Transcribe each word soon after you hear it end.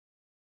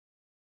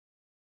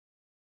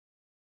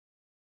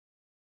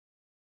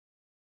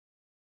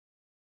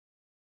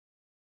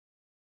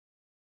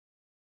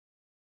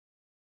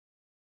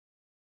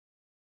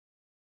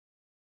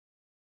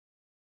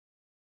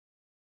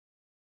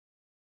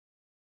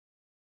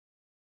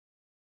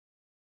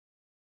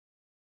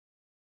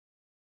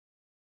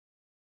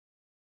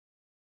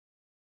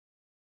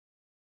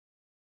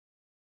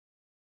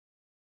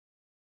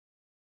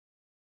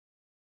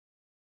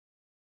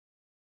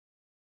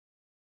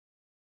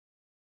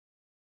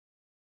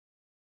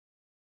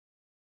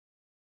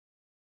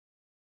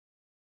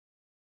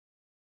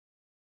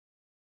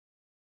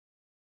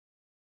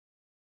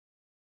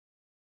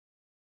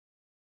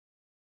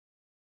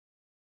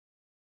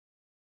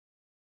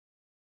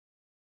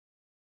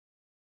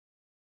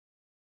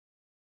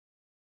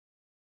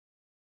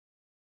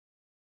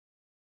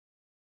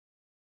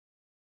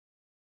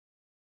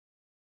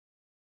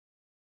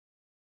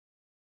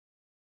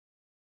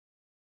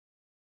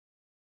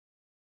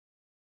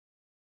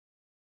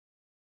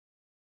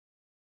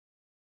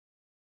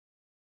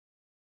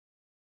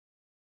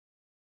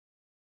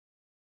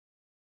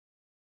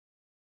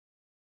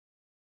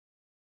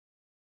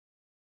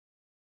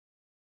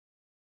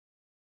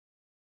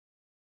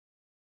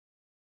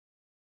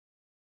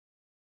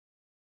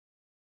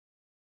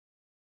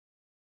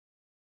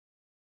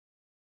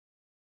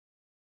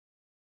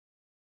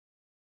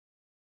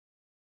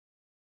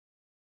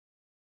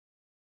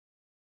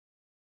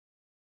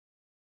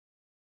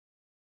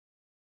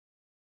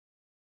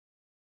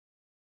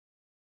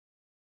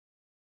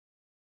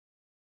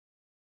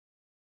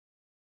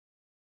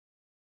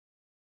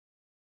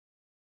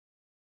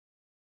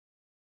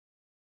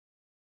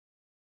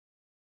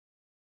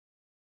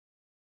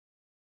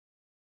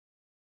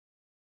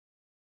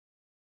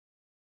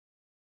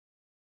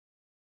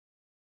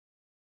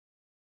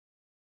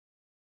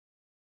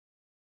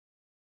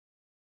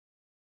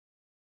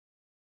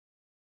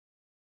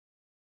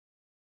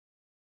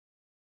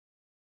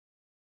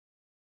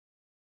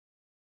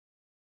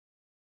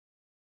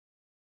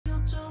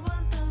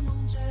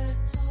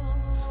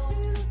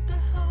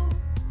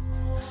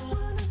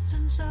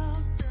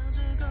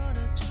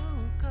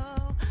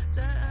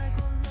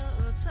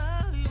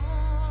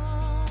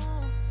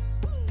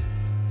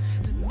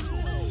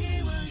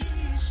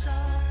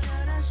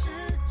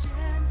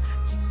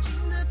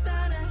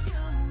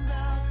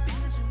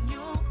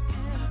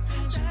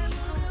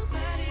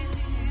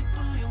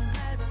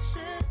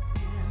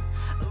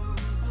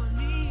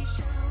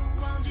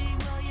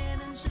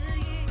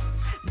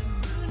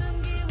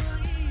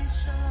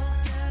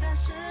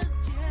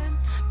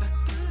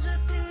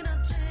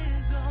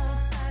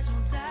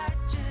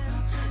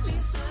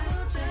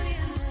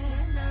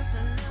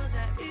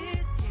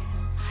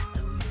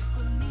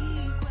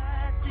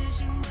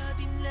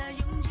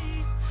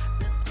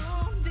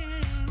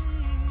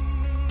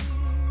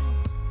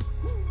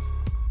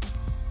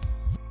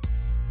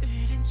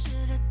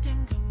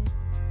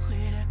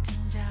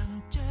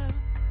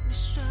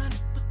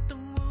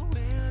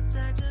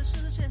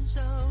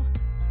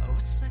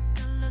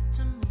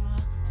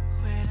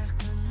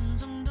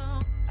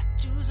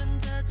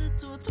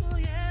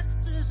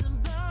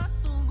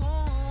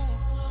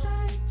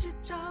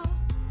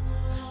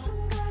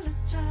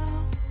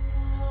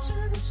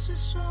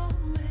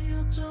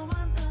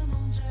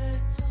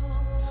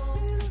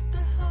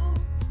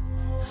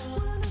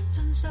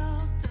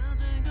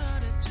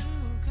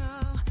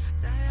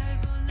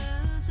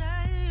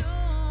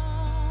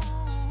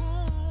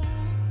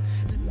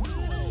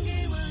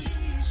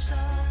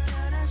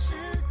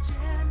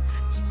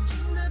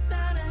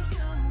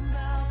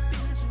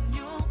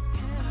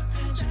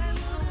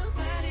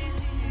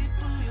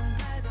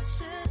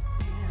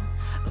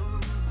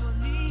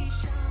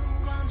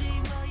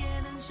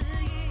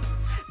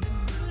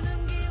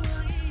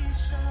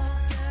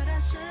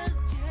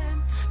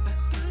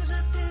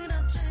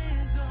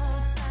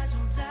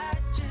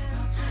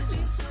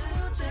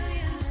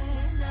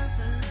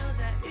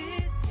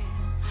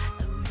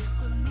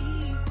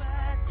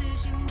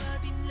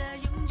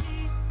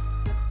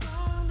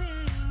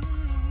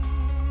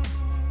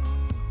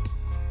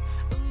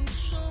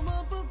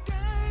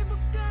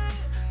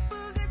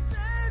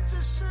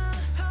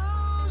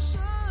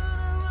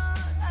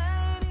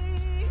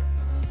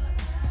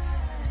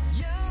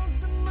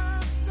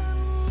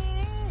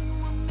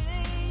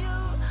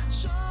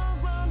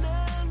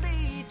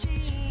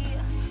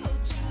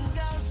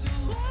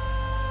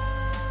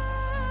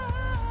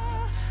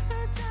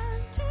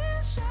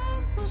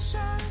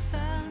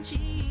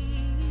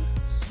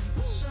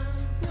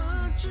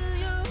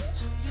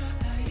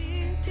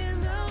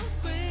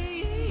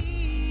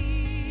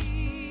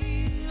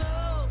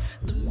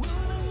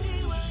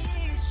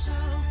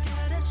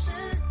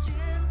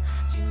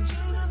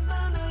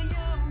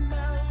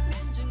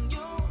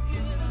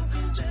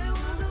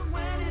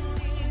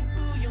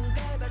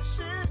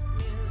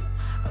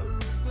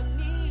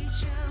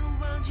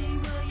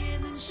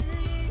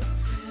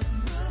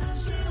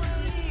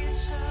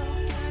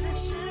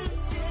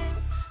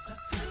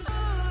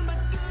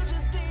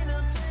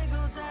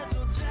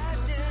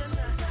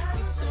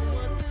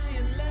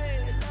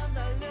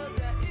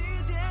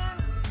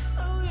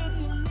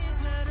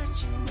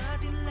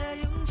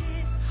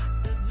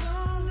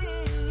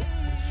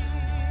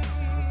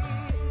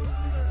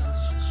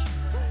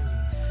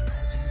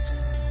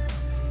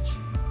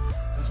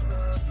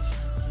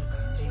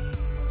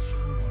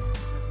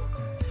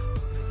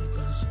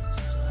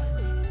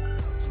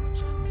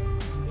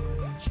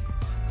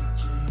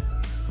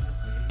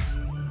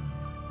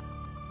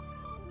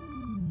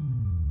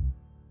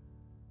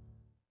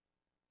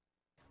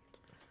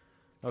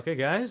Okay,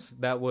 guys,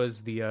 that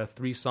was the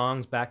 3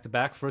 songs back to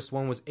back. First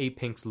one was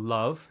A-Pink's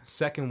Love.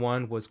 Second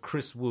one was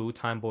Chris Wu,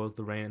 Time Boils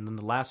the Rain. And then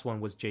the last one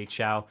was Jay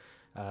Chou,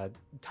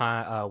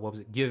 what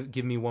was it?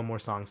 Give Me One More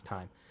Song's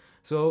Time.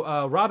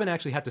 So Robin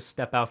actually had to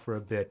step out for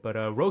a bit, but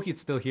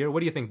Rohit's still here. What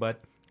do you think, bud?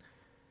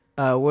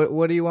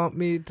 What do you want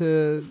me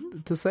to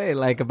say?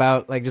 Like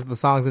about like just the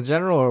songs in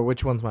general, or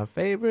which one's my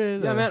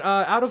favorite? Yeah, man.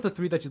 Out of the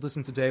 3 that you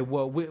listened to today,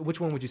 which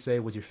one would you say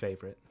was your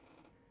favorite?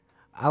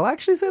 I'll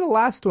actually say the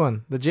last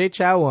one, the Jay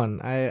Chou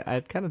one.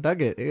 I kind of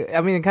dug it.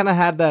 I mean, it kind of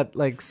had that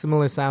like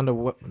similar sound of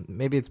what.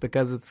 Maybe it's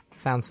because it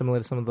sounds similar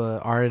to some of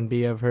the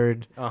R&B I've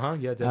heard. Yeah,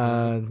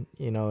 definitely.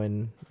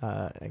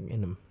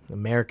 In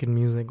American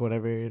music,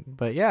 whatever.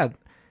 But yeah,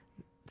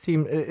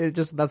 it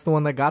just that's the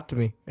one that got to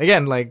me.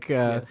 Again, like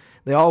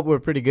they all were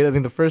pretty good. I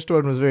think the first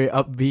one was very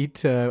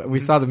upbeat. We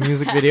saw the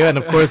music video, and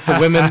of course the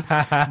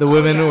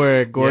women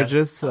were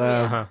gorgeous.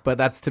 But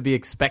that's to be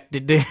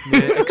expected.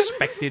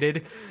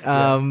 Expected.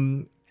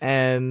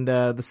 And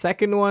the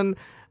second one,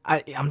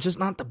 I'm just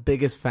not the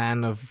biggest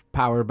fan of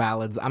power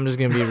ballads. I'm just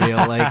gonna be real.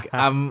 Like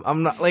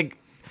I'm not like.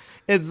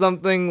 it's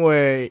something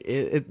where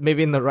it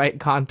maybe in the right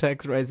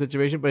context, right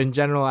situation, but in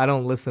general, I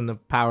don't listen to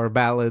power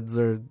ballads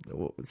or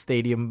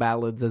stadium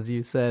ballads, as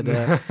you said.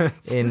 I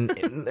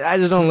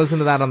just don't listen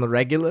to that on the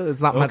regular.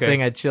 It's not my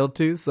thing I chill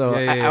to. So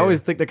I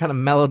always think they're kind of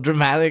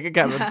melodramatic,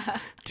 kind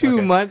of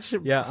too much.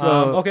 Yeah.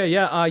 So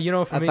you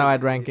know, for that's me, how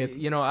I'd rank it.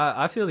 You know,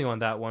 I feel you on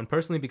that one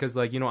personally because,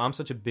 like, you know, I'm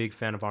such a big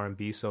fan of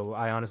R&B, so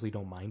I honestly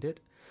don't mind it.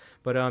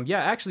 But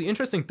actually,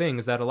 interesting thing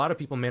is that a lot of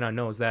people may not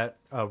know is that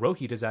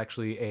Rohit is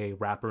actually a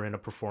rapper and a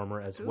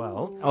performer as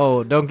well.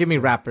 Oh, don't give me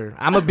rapper.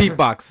 I'm a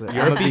beatboxer.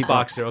 You're a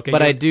beatboxer, okay?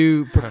 But I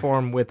do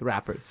perform with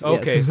rappers.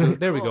 Okay, yes. so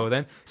there we go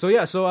then. So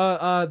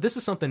this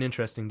is something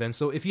interesting then.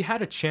 So if you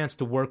had a chance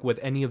to work with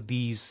any of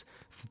these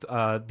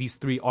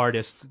three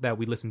artists that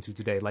we listened to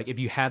today, like if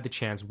you had the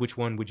chance, which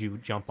one would you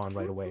jump on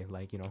right away?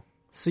 Like, you know.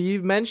 So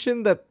you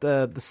mentioned that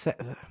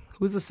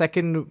who's the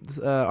second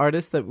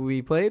artist that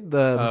we played?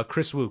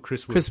 Chris Wu.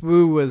 Chris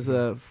Wu was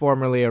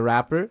formerly a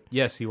rapper.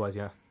 Yes, he was.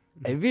 Yeah.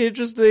 It'd be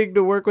interesting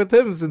to work with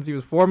him since he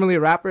was formerly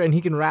a rapper and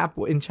he can rap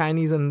in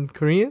Chinese and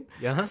Korean.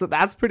 Yeah. So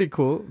that's pretty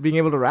cool. Being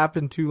able to rap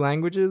in two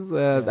languages,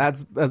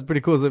 that's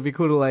pretty cool. So it'd be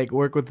cool to like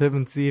work with him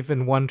and see if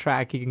in one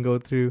track he can go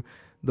through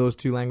those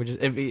two languages.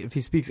 If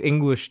he speaks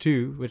English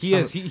too, which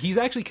he's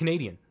actually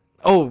Canadian.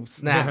 Oh,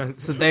 snap.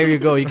 So there you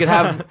go. You could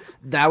have,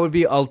 that would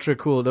be ultra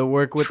cool to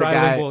work with a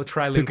guy who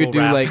could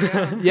do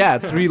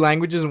rap. 3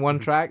 languages in one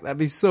track. That'd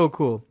be so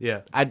cool.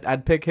 Yeah.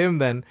 I'd pick him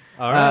then.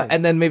 All right.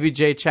 And then maybe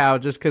Jay Chow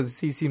just because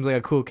he seems like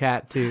a cool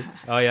cat too.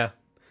 Oh, yeah.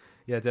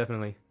 Yeah,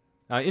 definitely.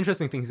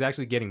 Interesting thing, he's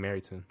actually getting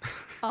married soon.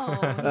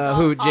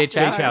 Who? Jay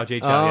Chow?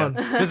 Jay Chow,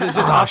 yeah.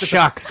 Just off the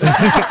shucks.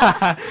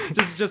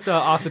 just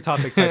off the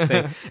topic type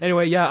thing.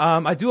 Anyway,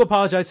 I do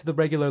apologize to the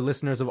regular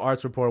listeners of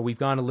Arts Report. We've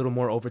gone a little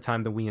more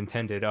overtime than we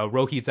intended.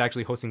 Rohit's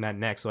actually hosting that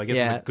next, so I guess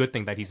it's a good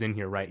thing that he's in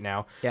here right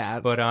now. Yeah.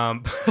 But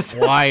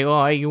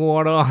why you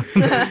wanna?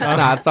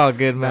 Nah, it's all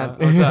good, man.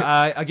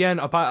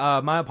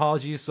 My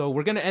apologies. So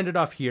we're gonna end it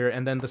off here,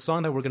 and then the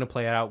song that we're gonna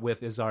play it out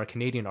with is our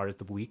Canadian artist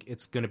of the week.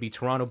 It's gonna be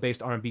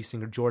Toronto-based R&B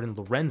singer Jordan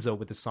Lorenzo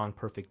with the song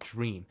Perfect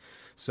Dream.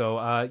 So,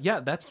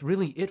 that's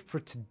really it for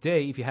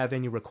today. If you have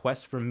any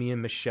requests from me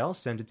and Michelle,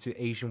 send it to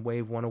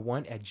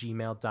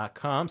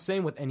asianwave101@gmail.com.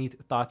 Same with any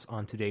thoughts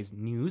on today's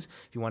news.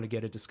 If you want to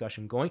get a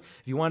discussion going.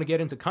 If you want to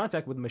get into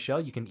contact with Michelle,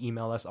 you can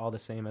email us all the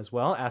same as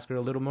well. Ask her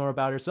a little more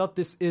about herself.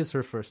 This is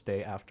her first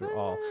day after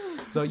all.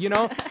 So,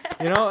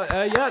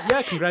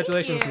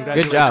 congratulations.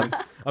 Good job.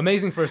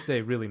 Amazing first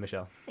day, really,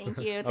 Michelle. Thank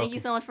you. Thank you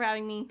so much for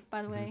having me,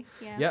 by the way.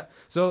 Yeah.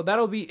 So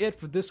that'll be it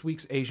for this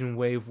week's Asian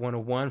Wave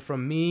 101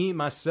 from me,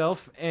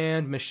 myself,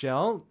 and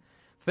Michelle.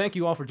 Thank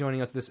you all for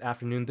joining us this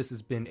afternoon. This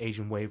has been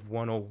Asian Wave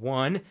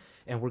 101,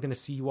 and we're going to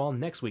see you all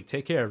next week.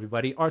 Take care,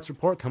 everybody. Arts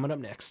Report coming up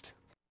next.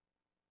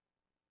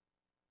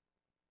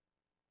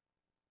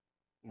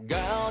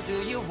 Girl,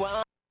 do you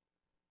want...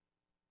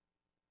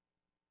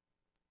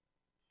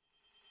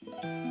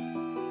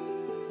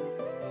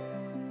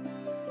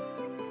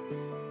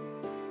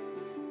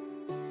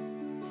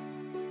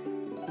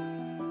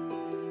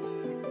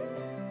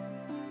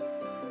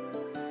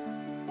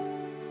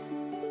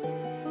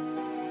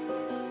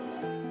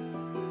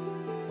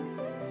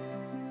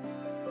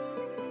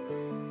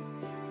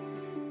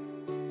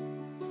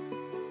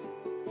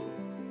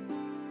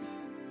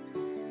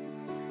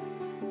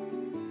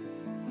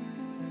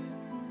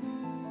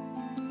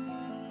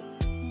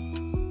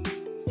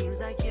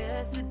 Seems like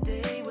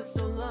yesterday was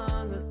so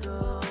long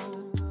ago.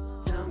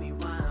 Tell me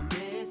why I'm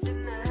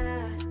missing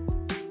that.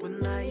 When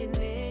lying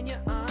in your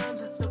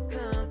arms is so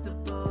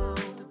comfortable,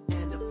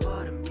 and a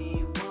part of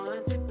me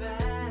wants it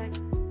back.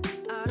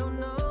 I don't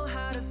know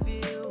how to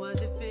feel.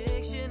 Was it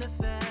fiction or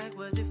fact?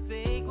 Was it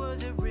fake?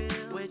 Was it real?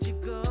 Where'd you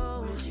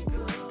go?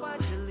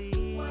 Why'd you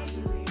leave?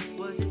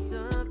 Was it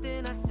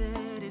something I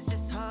said? It's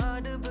just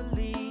hard to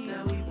believe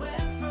that we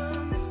went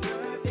from this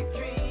perfect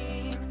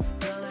dream.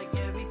 Felt like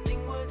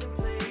everything was in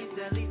place.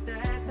 At least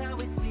that's how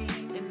it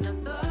seemed. And I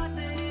thought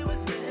that it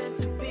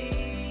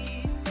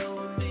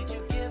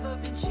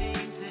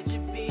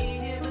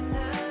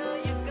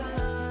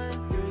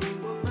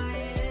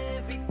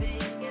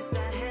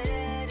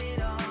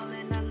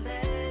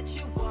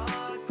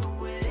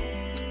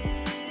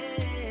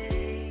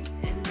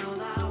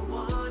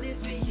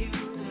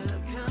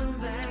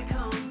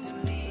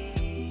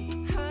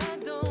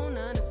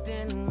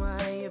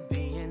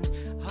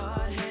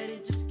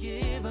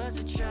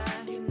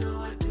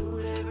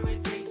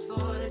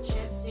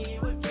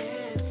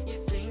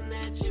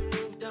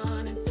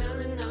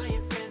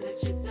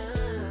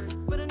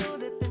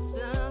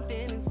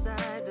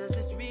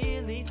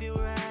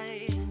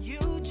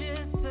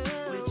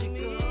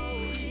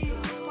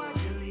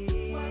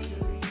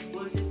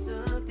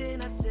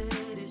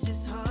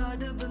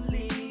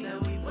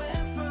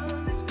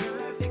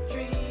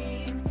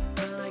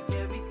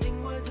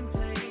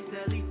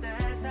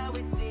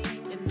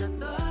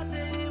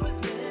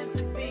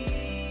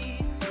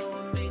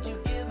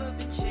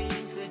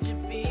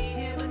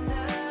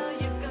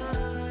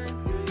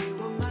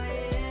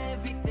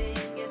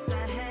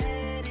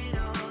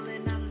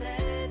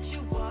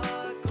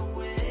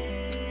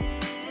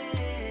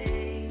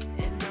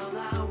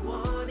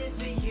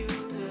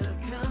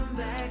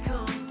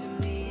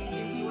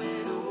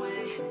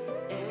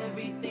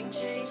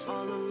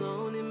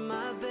alone in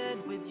my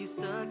bed with you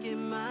stuck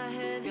in my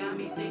head. Got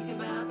me thinking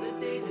about the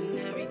days and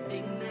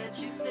everything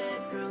that you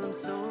said. Girl, I'm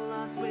so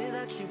lost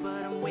without you,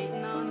 but I'm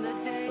waiting on the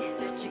day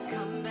that you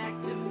come back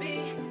to me.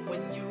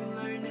 When you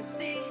learn to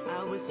see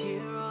I was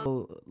here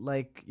all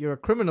like you're a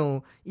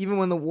criminal even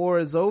when the war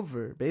is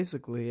over,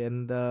 basically.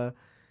 And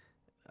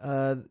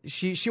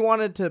she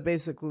wanted to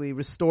basically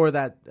restore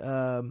that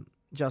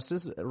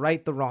justice,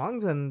 right the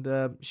wrongs,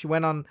 and she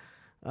went on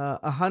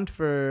a hunt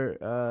for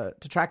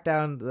to track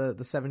down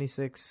the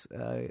 76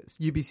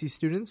 UBC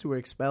students who were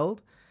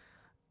expelled,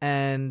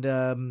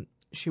 and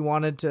she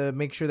wanted to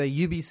make sure that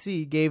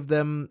UBC gave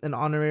them an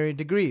honorary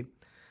degree,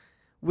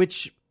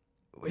 which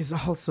is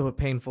also a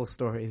painful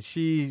story.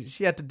 She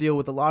had to deal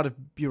with a lot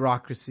of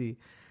bureaucracy.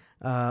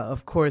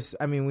 Of course,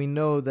 I mean, we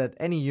know that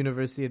any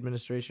university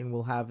administration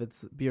will have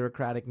its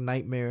bureaucratic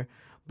nightmare,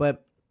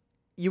 but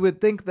you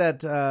would think that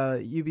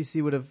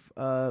UBC would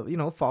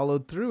have,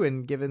 followed through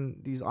and given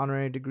these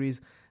honorary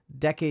degrees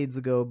decades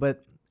ago.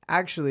 But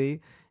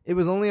actually, it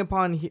was only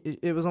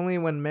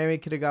when Mary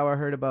Kitagawa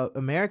heard about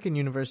American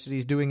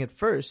universities doing it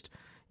first,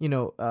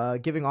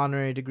 giving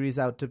honorary degrees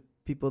out to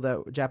people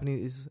that were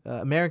Japanese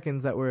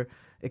Americans that were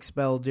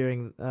expelled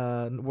during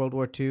World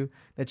War II,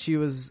 that she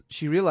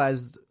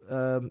realized,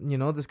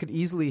 this could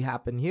easily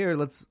happen here.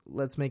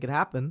 Let's make it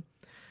happen.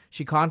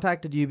 She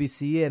contacted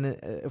UBC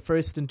and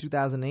first in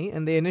 2008,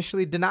 and they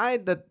initially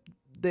denied that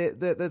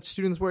that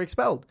students were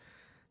expelled.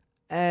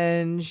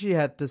 And she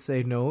had to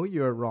say, "No,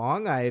 you're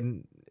wrong.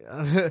 I'm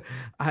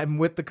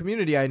with the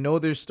community. I know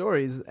their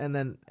stories." And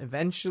then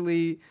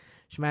eventually,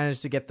 she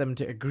managed to get them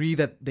to agree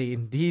that they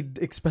indeed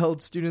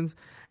expelled students.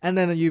 And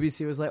then the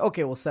UBC was like,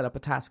 "Okay, we'll set up a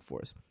task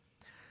force."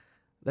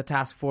 The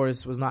task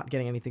force was not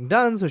getting anything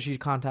done, so she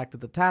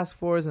contacted the task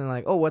force and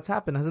like, "Oh, what's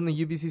happened? Hasn't the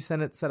UBC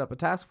Senate set up a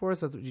task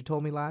force? That's what you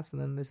told me last."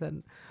 And then they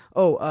said,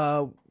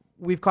 "Oh,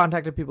 we've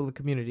contacted people in the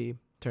community."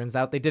 Turns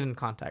out they didn't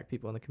contact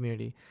people in the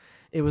community.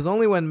 It was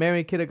only when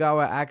Mary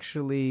Kitagawa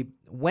actually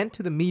went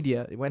to the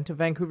media, went to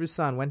Vancouver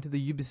Sun, went to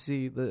the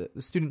UBC, the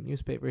student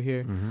newspaper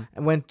here,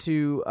 and went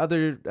to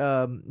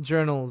other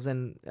journals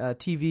and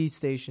TV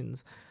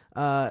stations.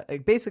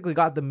 It basically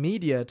got the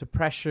media to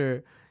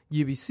pressure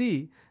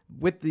UBC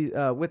with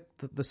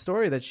the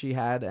story that she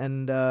had,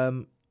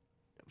 and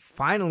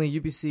finally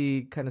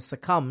UBC kind of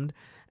succumbed.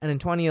 And in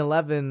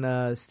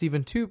 2011,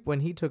 Stephen Toop, when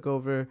he took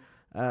over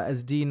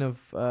as dean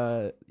of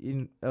the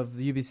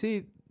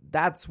UBC,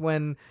 that's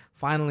when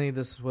finally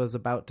this was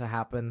about to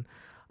happen.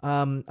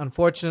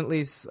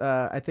 Unfortunately,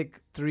 I think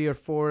 3 or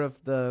 4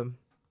 of the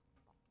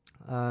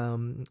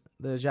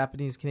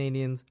Japanese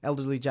Canadians,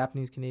 elderly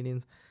Japanese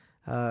Canadians,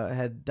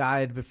 had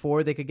died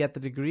before they could get the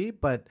degree.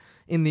 But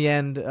in the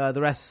end,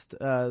 the rest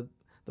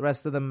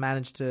of them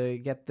managed to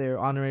get their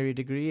honorary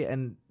degree,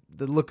 and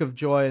the look of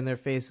joy in their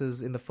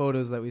faces in the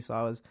photos that we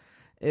saw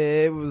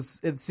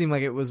it seemed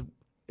like it was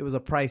a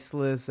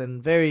priceless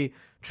and very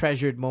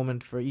treasured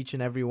moment for each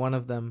and every one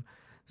of them.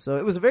 So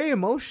it was a very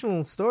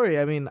emotional story.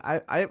 I mean,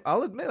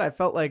 I'll admit I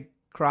felt like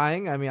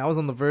crying. I mean, I was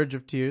on the verge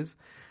of tears,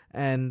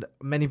 and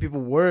many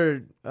people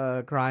were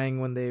crying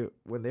when they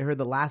heard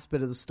the last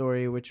bit of the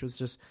story, which was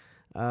just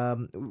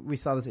we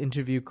saw this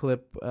interview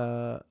clip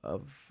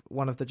of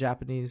one of the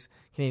Japanese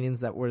Canadians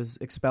that was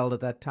expelled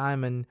at that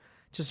time, and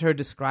just her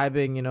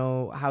describing,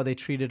 how they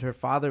treated her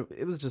father.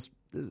 It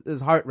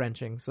was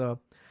heart-wrenching. So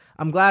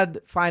I'm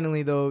glad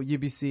finally, though,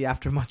 UBC,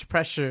 after much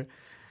pressure,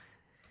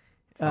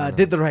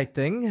 did the right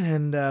thing.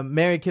 And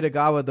Mary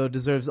Kitagawa, though,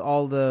 deserves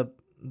all the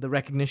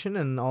recognition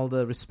and all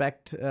the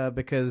respect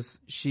because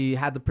she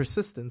had the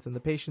persistence and the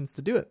patience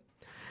to do it.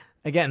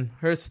 Again,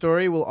 her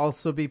story will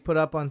also be put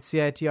up on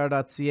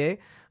CITR.ca.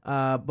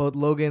 Both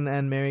Logan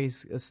and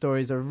Mary's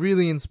stories are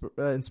really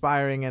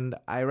inspiring, and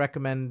I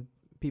recommend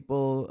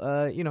people,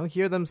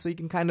 hear them so you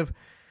can kind of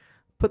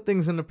put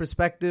things into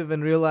perspective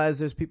and realize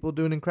there's people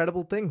doing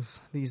incredible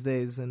things these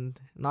days, and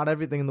not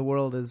everything in the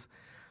world is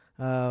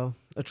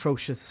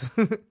atrocious.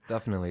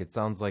 Definitely. It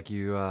sounds like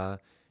you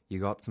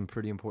got some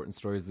pretty important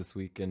stories this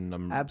week, and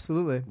I'm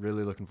absolutely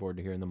really looking forward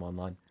to hearing them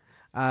online.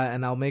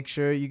 And I'll make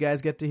sure you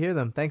guys get to hear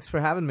them. Thanks for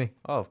having me.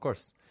 Oh, of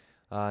course.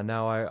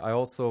 Now, I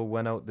also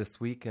went out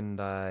this week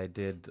and I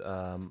did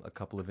a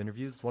couple of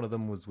interviews. One of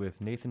them was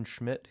with Nathan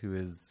Schmidt, who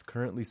is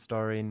currently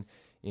starring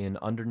in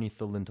Underneath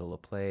the Lintel, a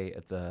play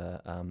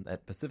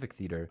at Pacific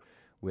Theatre,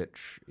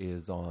 which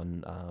is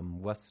on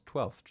West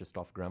 12th, just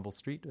off Granville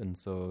Street. And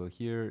so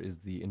here is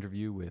the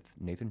interview with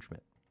Nathan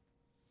Schmidt.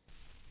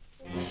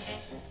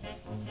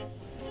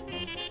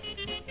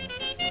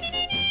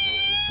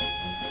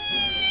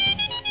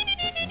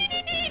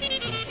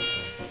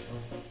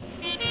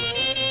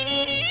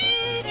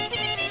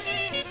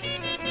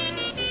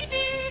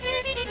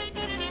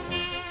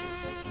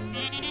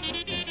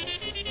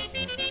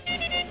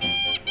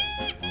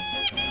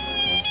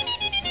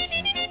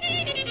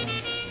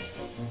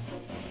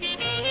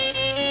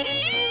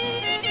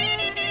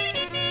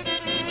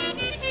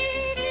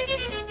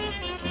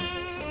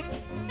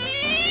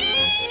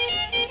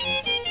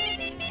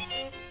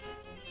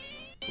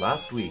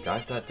 Last week, I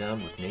sat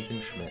down with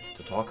Nathan Schmidt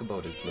to talk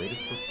about his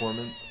latest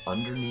performance,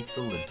 Underneath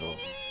the Lintel,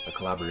 a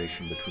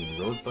collaboration between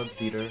Rosebud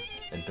Theatre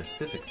and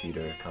Pacific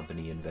Theatre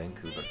Company in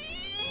Vancouver.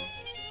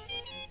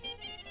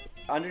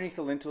 Underneath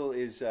the Lintel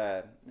is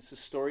it's a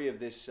story of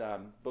this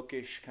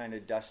bookish, kind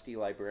of dusty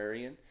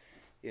librarian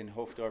in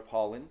Hoofddorp,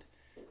 Holland,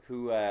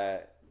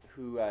 his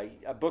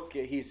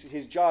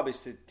job is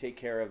to take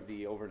care of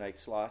the overnight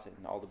slot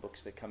and all the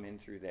books that come in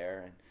through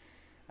there,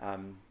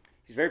 and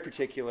he's very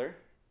particular.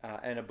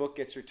 And a book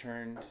gets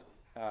returned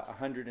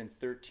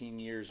 113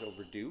 years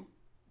overdue,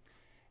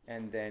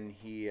 and then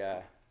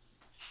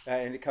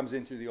and it comes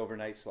in through the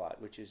overnight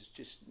slot, which is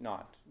just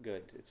not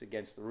good. It's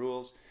against the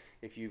rules.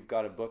 If you've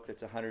got a book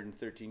that's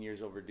 113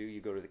 years overdue,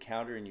 you go to the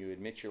counter and you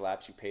admit your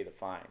lapse, you pay the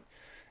fine.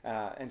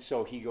 And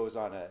so he goes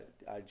on a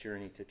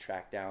journey to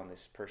track down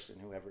this person,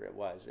 whoever it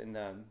was, and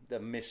the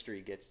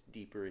mystery gets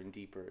deeper and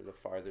deeper the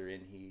farther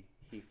in he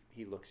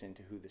looks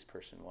into who this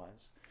person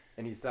was.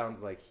 And he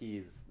sounds like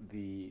he's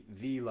the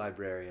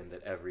librarian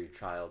that every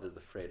child is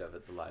afraid of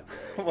at the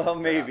library. Well,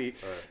 maybe.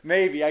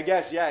 I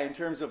guess, yeah, in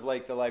terms of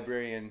like the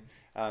librarian,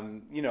 I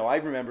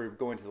remember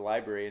going to the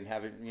library and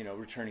having,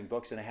 returning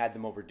books, and I had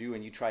them overdue,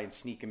 and you try and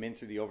sneak them in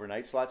through the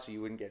overnight slot so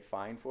you wouldn't get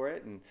fined for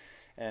it.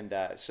 And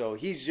so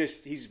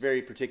he's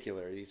very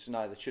particular.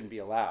 That shouldn't be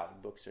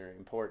allowed. Books are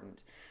important.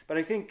 But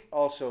I think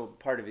also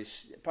part of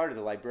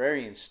the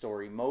librarian's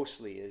story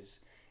mostly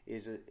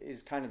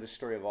is kind of the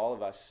story of all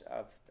of us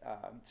of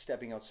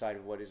stepping outside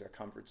of what is our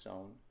comfort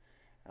zone,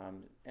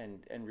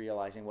 and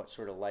realizing what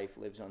sort of life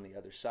lives on the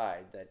other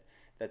side.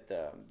 That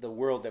the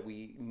world that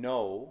we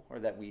know or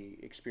that we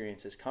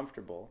experience as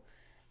comfortable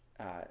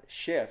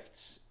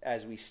shifts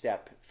as we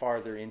step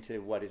farther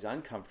into what is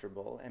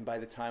uncomfortable. And by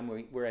the time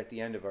we're at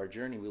the end of our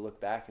journey, we look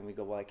back and we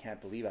go, well, I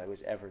can't believe I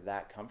was ever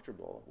that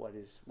comfortable.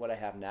 What I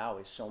have now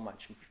is so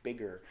much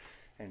bigger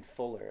and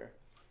fuller.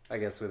 I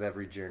guess with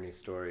every journey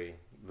story,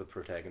 the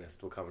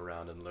protagonist will come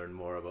around and learn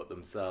more about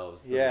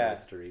themselves than the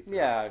mystery.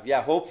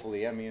 Yeah,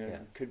 hopefully. I mean,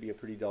 it could be a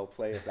pretty dull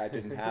play if that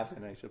didn't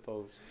happen, I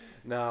suppose.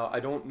 Now, I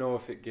don't know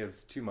if it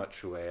gives too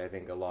much away. I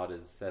think a lot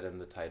is said in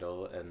the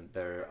title, and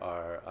there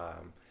are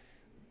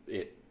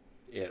it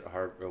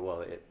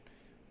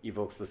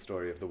evokes the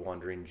story of the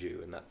wandering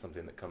Jew, and that's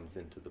something that comes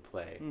into the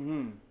play.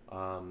 Mm-hmm.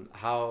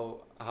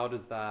 How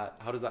does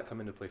that come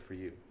into play for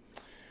you?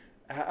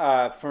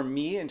 For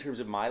me, in terms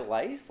of my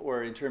life,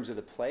 or in terms of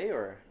the play,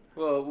 or?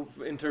 Well,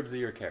 in terms of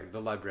your character,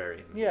 the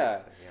librarian.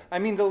 Yeah. I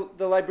mean,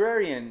 the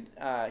librarian,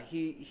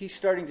 he's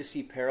starting to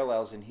see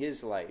parallels in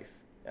his life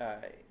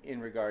in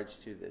regards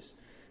to this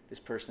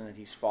person that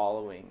he's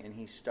following, and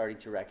he's starting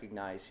to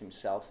recognize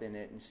himself in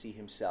it and see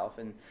himself,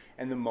 and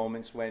the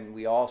moments when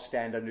we all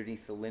stand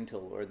underneath the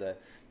lintel or the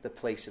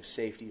place of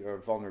safety or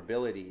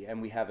vulnerability, and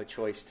we have a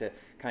choice to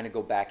kind of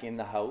go back in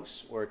the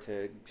house or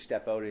to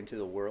step out into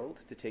the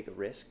world, to take a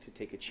risk, to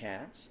take a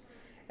chance.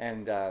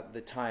 And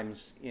the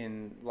times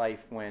in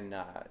life when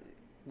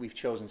we've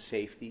chosen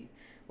safety,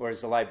 or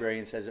as the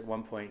librarian says at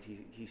one point,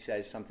 he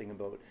says something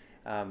about,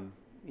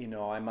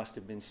 I must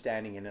have been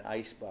standing in an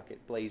ice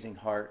bucket, blazing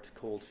heart,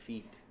 cold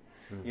feet.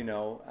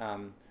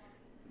 Mm-hmm.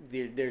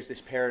 There's this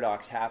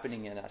paradox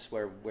happening in us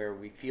where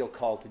we feel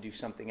called to do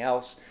something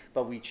else,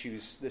 but we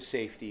choose the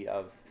safety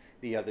of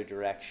the other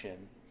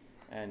direction.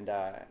 And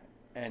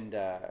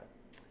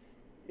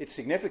it's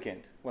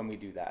significant when we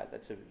do that.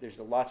 There's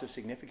lots of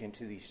significance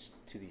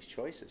to these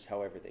choices,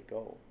 however they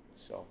go.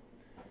 So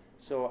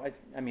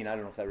I mean, I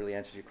don't know if that really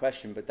answers your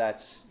question, but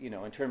that's,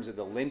 in terms of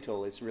the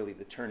lintel, it's really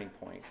the turning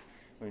point.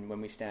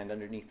 When we stand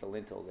underneath the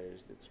lintel,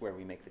 that's where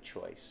we make the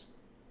choice.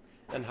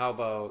 And how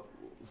about,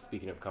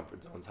 speaking of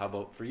comfort zones, how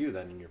about for you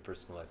then in your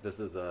personal life? This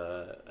is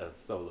a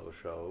solo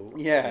show.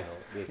 Yeah.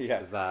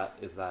 Is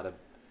that a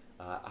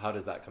how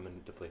does that come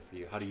into play for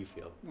you? How do you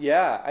feel?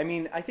 Yeah, I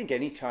mean, I think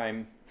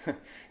anytime,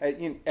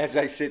 as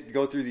I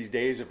go through these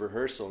days of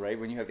rehearsal, right,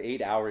 when you have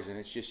 8 hours and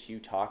it's just you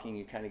talking,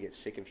 you kind of get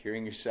sick of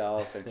hearing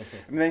yourself. And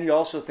then you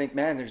also think,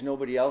 man, there's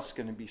nobody else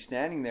going to be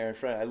standing there in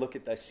front. I look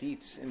at the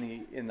seats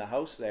in the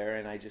house there,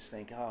 and I just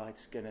think,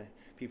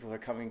 people are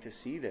coming to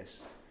see this.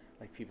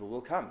 Like, people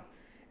will come.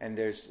 And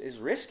there's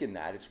risk in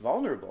that. It's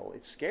vulnerable.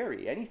 It's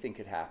scary. Anything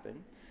could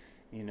happen.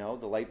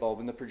 The light bulb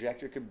in the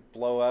projector could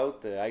blow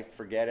out. I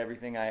forget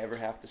everything I ever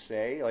have to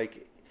say.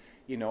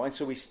 And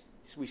so we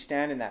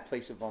stand in that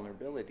place of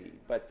vulnerability.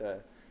 But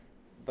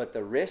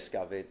the risk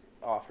of it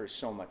offers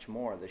so much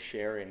more. The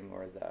sharing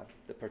or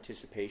the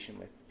participation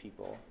with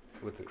people,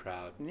 with the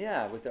crowd.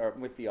 Yeah,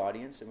 with the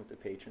audience and with the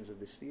patrons of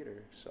this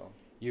theater. So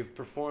you've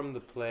performed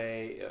the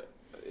play.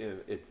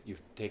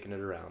 You've taken it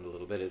around a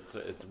little bit.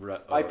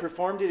 I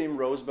performed it in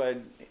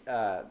Rosebud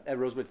at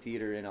Rosebud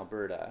Theatre in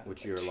Alberta,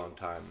 which you're a long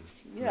time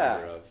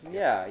member of.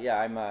 Yeah.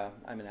 I'm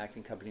an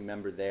acting company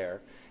member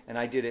there, and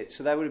I did it.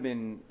 So that would have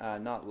been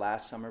not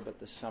last summer, but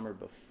the summer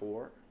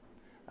before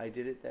I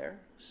did it there.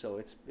 So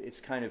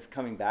it's kind of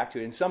coming back to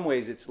it. In some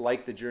ways, it's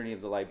like the journey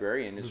of the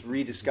librarian. It's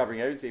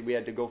rediscovering everything. We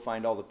had to go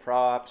find all the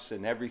props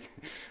and everything.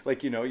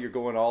 You're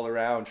going all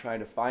around trying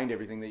to find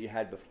everything that you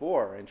had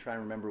before and trying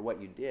to remember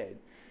what you did.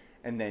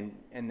 and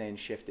then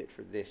shift it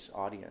for this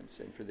audience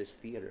and for this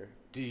theater.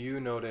 Do you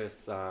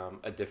notice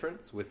a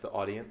difference with the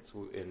audience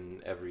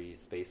in every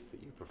space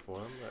that you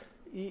perform?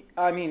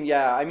 I mean,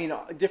 yeah. I mean,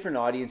 different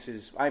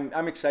audiences.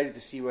 I'm excited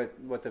to see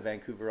what the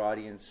Vancouver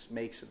audience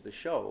makes of the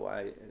show.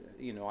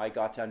 I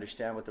got to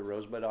understand what the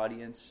Rosebud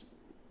audience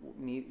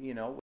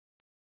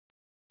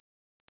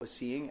was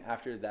seeing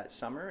after that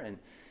summer,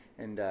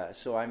 and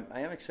so I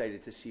am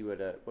excited to see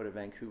what a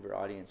Vancouver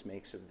audience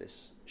makes of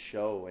this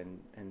show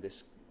and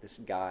this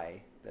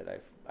guy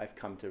that I've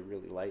come to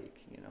really like,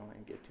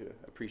 and get to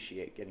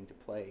appreciate getting to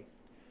play.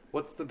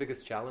 What's the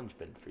biggest challenge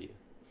been for you?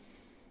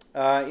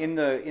 In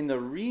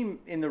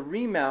the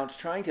remount,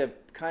 trying to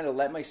kind of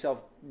let myself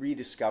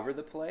rediscover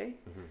the play,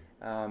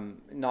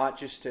 not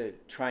just to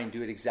try and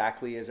do it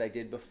exactly as I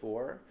did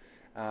before.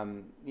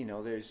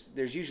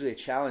 There's usually a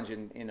challenge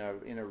in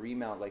a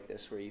remount like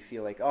this where you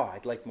feel like, oh,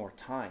 I'd like more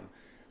time.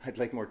 I'd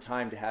like more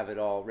time to have it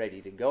all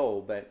ready to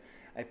go. But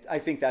I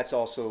think that's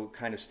also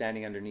kind of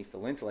standing underneath the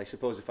lintel. I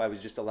suppose if I was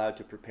just allowed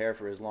to prepare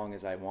for as long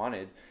as I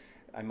wanted,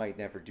 I might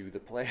never do the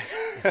play.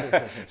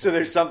 So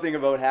there's something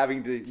about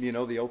having to,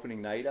 the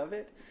opening night of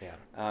it.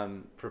 Yeah.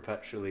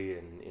 Perpetually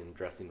in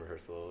dressing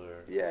rehearsal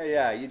or.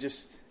 Yeah. You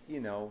just,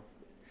 and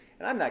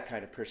I'm that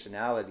kind of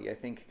personality. I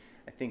think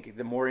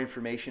the more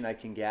information I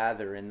can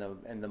gather and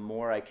the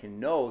more I can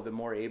know, the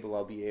more able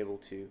I'll be able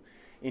to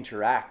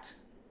interact.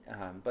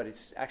 But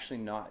it's actually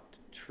not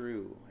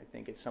true. I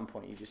think at some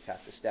point you just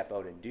have to step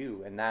out and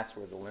do, and that's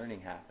where the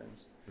learning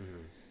happens.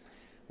 Mm-hmm.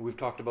 We've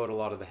talked about a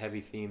lot of the heavy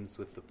themes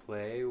with the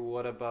play.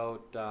 What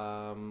about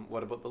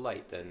the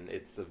light? And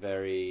it's a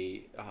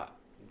very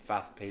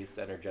fast-paced,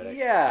 energetic.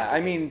 Yeah,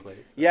 I mean, play.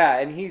 Yeah,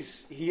 and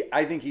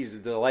I think he's a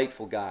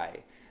delightful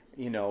guy.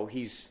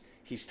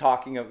 He's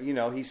talking of,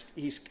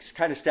 he's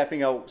kind of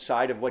stepping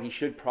outside of what he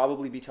should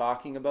probably be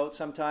talking about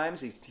sometimes.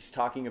 He's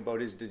talking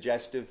about his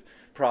digestive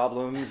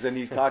problems, and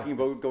he's talking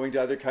about going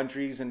to other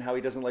countries and how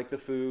he doesn't like the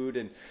food,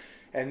 and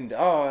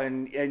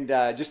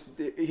just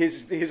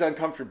his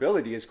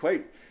uncomfortability is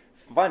quite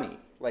funny.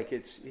 Like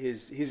it's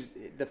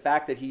the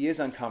fact that he is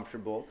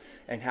uncomfortable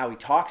and how he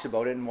talks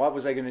about it. And what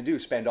was I going to do?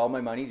 Spend all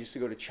my money just to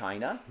go to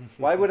China?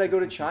 Why would I go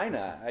to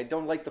China? I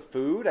don't like the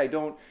food. I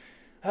don't.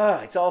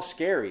 It's all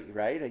scary,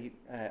 right?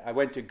 I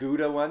went to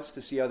Gouda once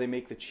to see how they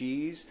make the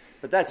cheese,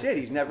 but that's it.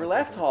 He's never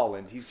left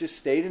Holland. He's just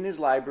stayed in his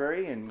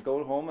library and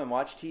go home and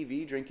watch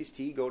TV, drink his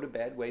tea, go to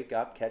bed, wake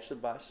up, catch the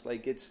bus.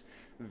 Like it's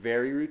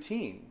very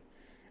routine.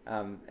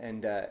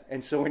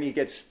 And so when he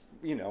gets,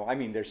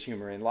 there's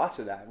humor in lots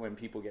of that. When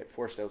people get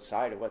forced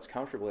outside of what's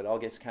comfortable, it all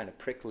gets kind of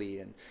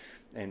prickly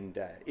and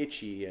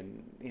itchy,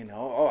 and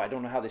I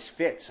don't know how this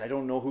fits. I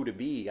don't know who to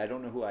be. I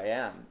don't know who I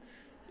am.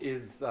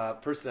 Is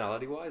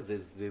personality-wise,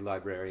 is the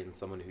librarian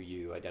someone who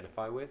you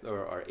identify with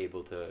or are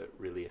able to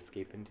really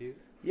escape into?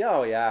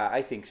 Yeah,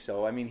 I think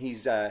so. I mean,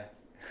 he's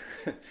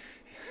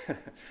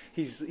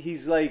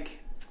he's like,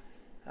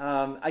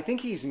 I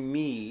think he's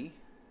me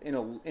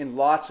in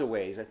lots of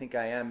ways. I think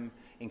I am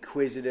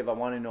inquisitive. I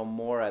want to know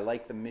more. I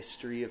like the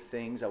mystery of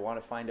things. I want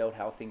to find out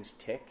how things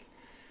tick.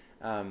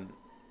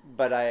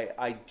 But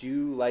I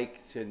do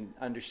like to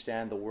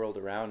understand the world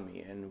around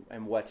me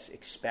and what's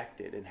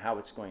expected and how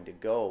it's going to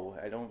go.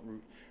 I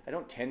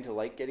don't tend to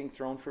like getting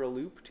thrown for a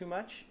loop too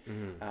much.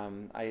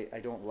 Mm-hmm. I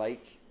don't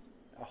like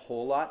a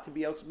whole lot to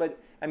be out. But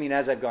I mean,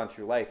 as I've gone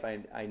through life,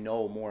 I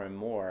know more and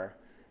more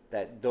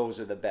that those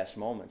are the best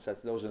moments.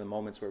 Those are the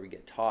moments where we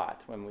get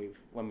taught,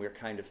 when we're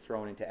kind of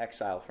thrown into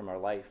exile from our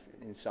life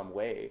in some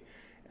way.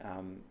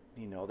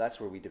 That's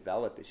where we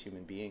develop as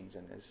human beings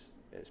and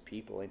as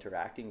people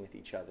interacting with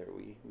each other.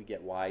 We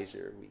get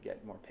wiser, we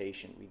get more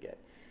patient,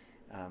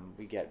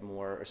 we get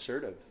more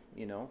assertive.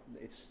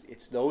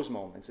 It's those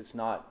moments. It's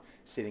not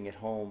sitting at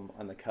home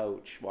on the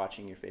couch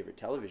watching your favorite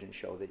television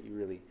show that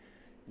you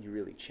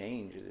really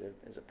change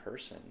as a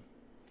person.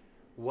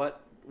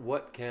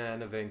 What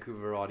can a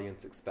Vancouver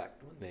audience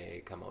expect when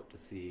they come out to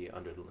see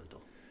Underneath the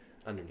Lintel?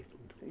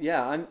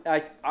 Yeah,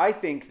 I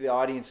think the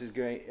audience is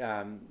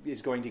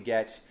going to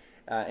get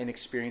an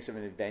experience of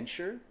an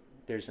adventure.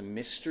 There's a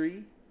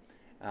mystery,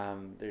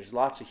 there's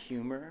lots of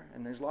humor,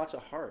 and there's lots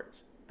of heart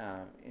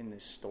in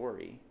this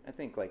story. I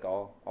think, like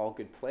all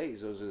good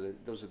plays, those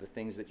are the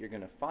things that you're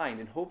going to find,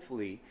 and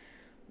hopefully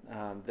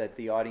that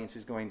the audience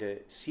is going to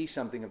see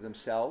something of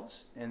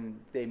themselves, and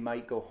they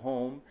might go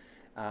home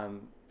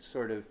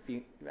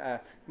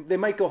they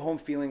might go home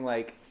feeling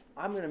like,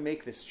 I'm going to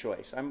make this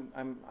choice.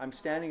 I'm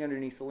standing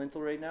underneath the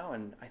lintel right now,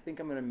 and I think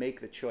I'm going to make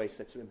the choice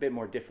that's a bit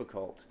more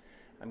difficult.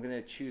 I'm going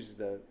to choose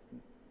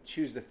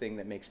the thing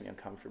that makes me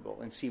uncomfortable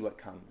and see what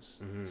comes,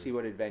 see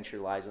what adventure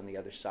lies on the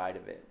other side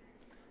of it.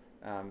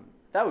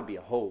 That would be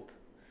a hope.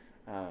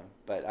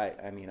 But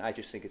I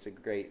just think it's a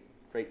great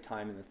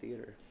time in the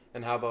theater.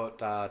 And how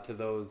about to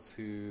those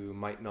who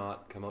might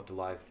not come out to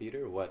live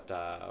theater?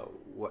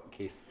 What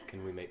case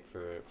can we make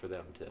for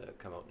them to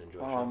come out and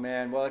enjoy? Oh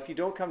man, well, if you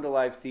don't come to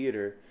live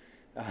theater,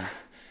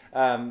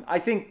 I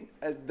think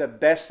the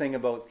best thing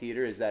about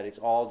theater is that it's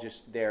all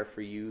just there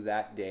for you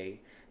that day.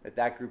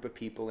 That group of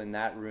people in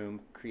that room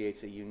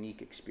creates a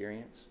unique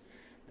experience.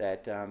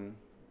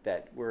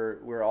 that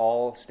we're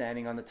all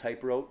standing on the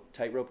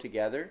tightrope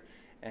together,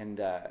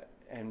 and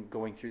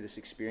going through this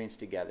experience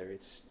together.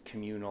 It's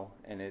communal,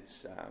 and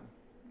it's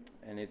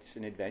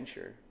an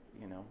adventure.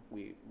 You know,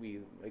 we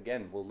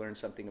again, we'll learn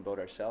something about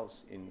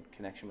ourselves in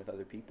connection with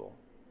other people.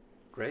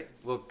 Great.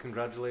 Well,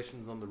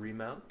 congratulations on the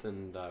remount,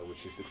 and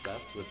wish you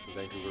success with the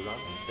Vancouver run.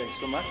 Thanks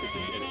so much. I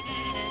appreciate it.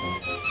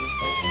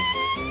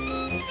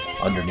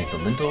 Underneath the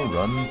Lintel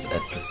runs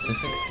at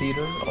Pacific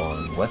Theatre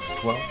on West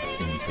 12th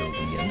until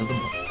the end of the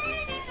month.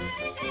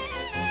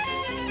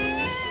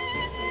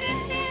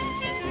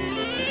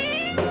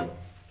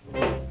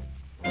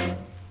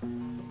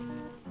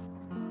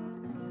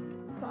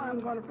 The song I'm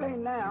going to play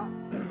now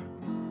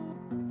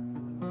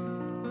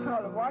is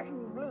called The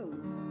Washington Blues.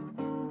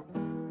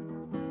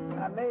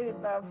 I made it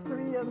about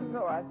 3 years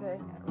ago, I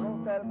think. I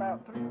wrote that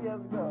about 3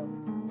 years ago.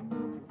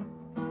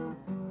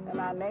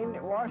 And I named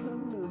it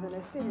Washington Blues in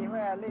the city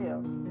where I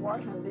live,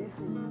 Washington,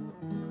 D.C.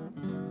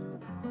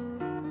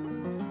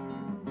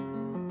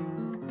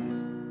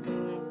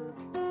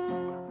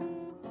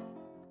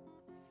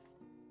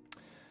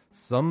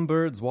 Some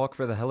Birds Walk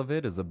for the Hell of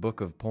It is a book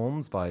of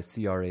poems by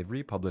C.R.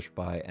 Avery, published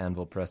by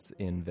Anvil Press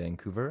in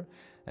Vancouver.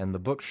 And the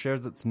book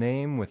shares its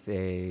name with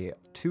a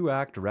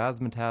 2-act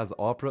razzmatazz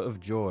opera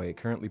of joy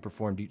currently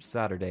performed each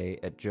Saturday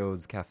at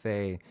Joe's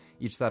Cafe,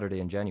 each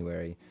Saturday in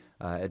January,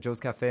 at Joe's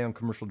Cafe on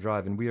Commercial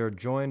Drive. And we are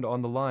joined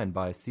on the line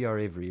by C.R.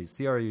 Avery.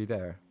 C.R., are you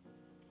there?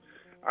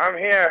 I'm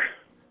here.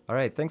 All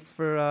right, thanks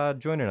for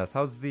joining us.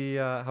 How's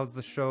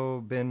the show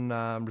been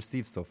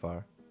received so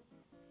far?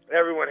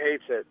 Everyone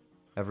hates it.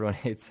 Everyone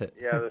hates it.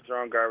 Yeah, they're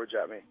throwing garbage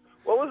at me.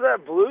 What was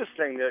that blues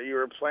thing that you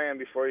were playing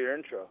before your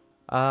intro?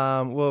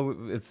 Well,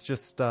 it's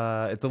just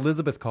it's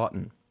Elizabeth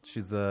Cotton.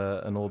 She's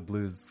an old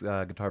blues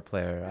guitar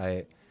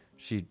player.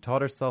 She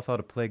taught herself how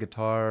to play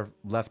guitar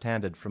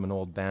left-handed from an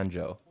old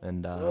banjo,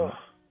 and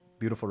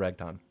beautiful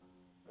ragtime.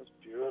 That's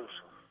beautiful.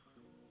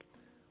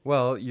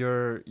 Well,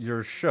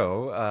 your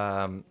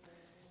show,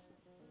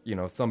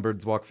 Some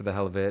Birds Walk for the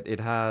Hell of It.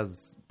 It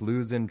has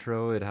blues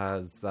intro. It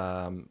has,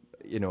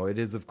 it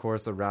is of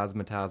course a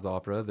razzmatazz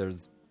opera.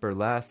 There's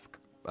burlesque.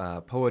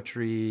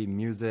 Poetry,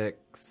 music,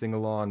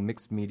 sing-along,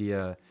 mixed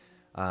media,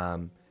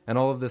 and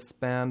all of this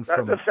span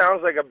from... That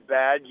sounds like a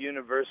bad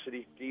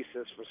university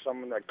thesis for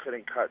someone that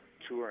couldn't cut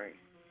touring.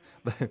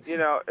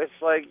 It's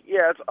like,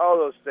 yeah, it's all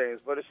those things,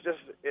 but it's just,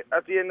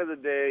 at the end of the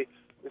day,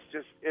 it's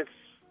just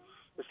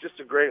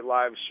a great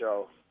live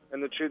show.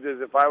 And the truth is,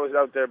 if I was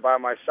out there by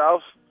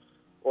myself,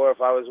 or if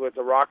I was with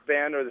a rock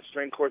band, or the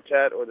string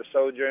quartet, or the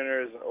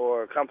Sojourners,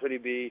 or Company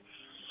B,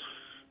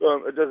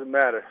 it doesn't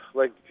matter.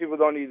 Like, people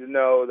don't need to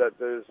know that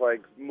there's,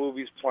 like,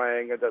 movies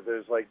playing and that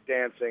there's, like,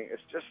 dancing.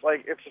 It's just,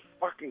 like, it's a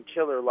fucking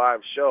killer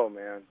live show,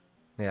 man.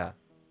 Yeah.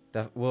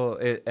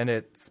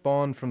 It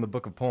spawned from the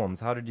Book of Poems.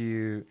 How did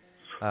you...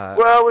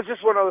 Well, it was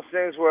just one of those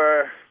things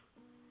where,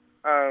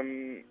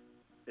 I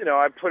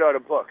put out a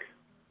book.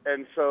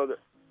 And so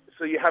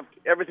you have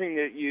everything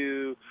that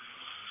you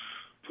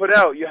put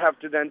out, you have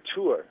to then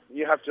tour.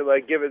 You have to,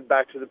 like, give it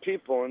back to the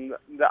people. And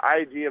the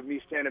idea of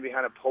me standing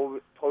behind a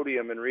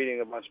podium and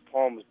reading a bunch of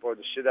poems bored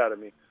the shit out of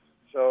me.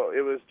 So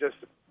it was just,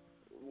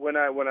 when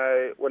I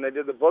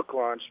did the book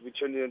launch, we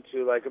turned it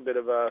into, like, a bit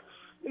of a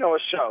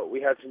show. We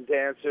had some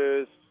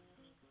dancers.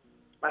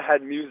 I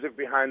had music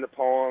behind the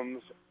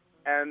poems.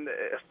 And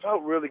it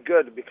felt really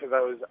good because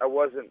I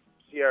wasn't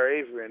C.R.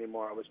 Avery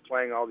anymore. I was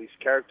playing all these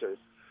characters.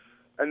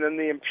 And then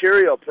the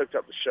Imperial picked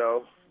up the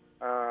show,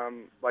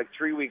 like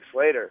 3 weeks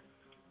later.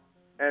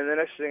 And the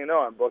next thing you know,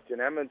 I'm booked in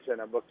Edmonton,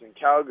 I'm booked in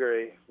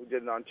Calgary, we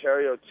did an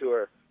Ontario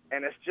tour,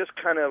 and it's just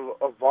kind of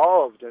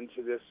evolved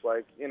into this,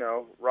 like,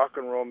 rock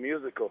and roll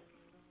musical.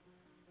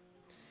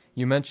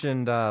 You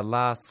mentioned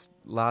last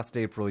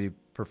April you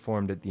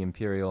performed at the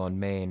Imperial on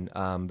Main,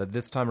 but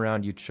this time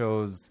around you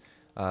chose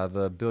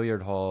the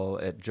billiard hall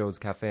at Joe's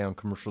Cafe on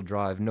Commercial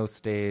Drive. No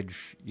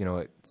stage,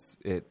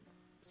 it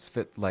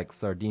fit like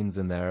sardines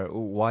in there.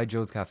 Why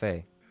Joe's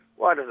Cafe?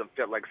 Well, it doesn't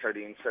fit like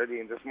sardines.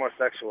 Sardines, it's more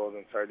sexual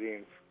than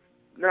sardines.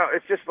 No,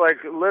 it's just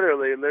like,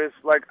 literally, there's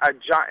like a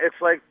giant,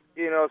 it's like,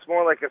 it's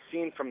more like a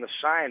scene from The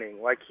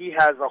Shining. Like, he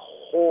has a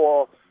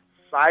whole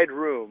side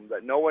room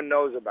that no one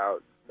knows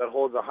about that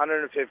holds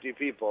 150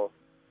 people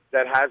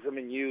that hasn't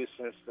been used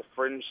since the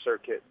Fringe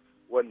circuit,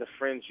 when the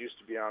Fringe used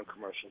to be on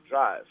Commercial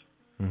Drive.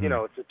 Mm-hmm.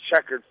 It's a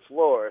checkered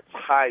floor, it's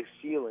high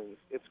ceilings,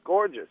 it's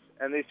gorgeous,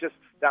 and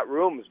that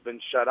room has been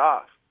shut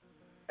off.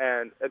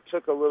 And it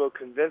took a little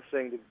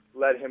convincing to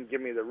let him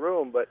give me the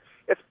room, but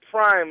it's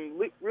prime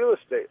real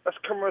estate. That's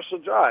Commercial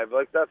Drive.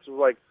 Like, that's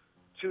like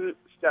 2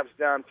 steps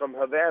down from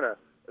Havana.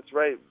 It's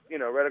right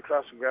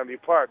across from Granby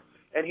Park.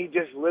 And he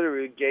just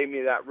literally gave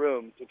me that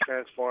room to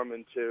transform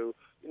into,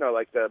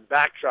 like the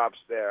backdrops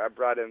there. I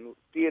brought in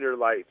theater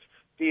lights,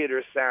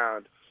 theater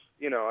sound.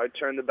 I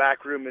turned the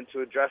back room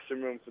into a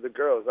dressing room for the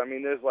girls. I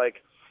mean, there's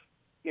like,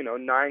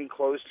 9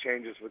 clothes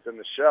changes within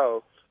the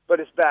show. But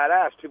it's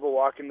badass. People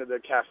walk into the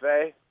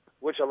cafe,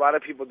 which a lot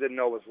of people didn't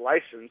know was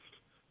licensed,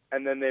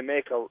 and then they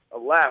make a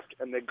left,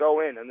 and they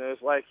go in, and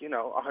there's like,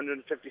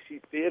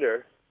 150-seat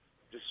theater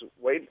just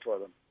waiting for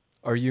them.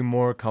 Are you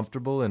more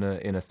comfortable in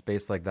a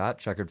space like that,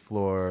 checkered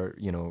floor,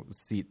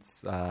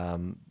 seats,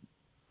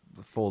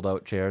 fold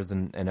out chairs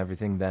and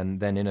everything,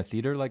 than in a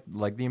theater like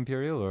the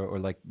Imperial or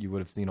like you would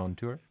have seen on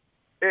tour?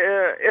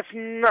 It's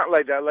not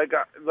like that.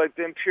 Like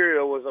the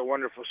Imperial was a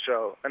wonderful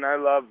show, and I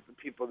loved the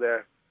people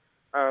there.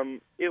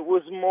 It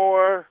was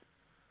more,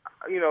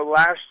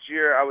 last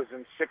year I was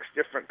in 6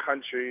 different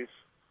countries,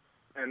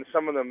 and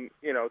some of them,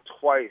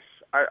 twice.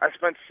 I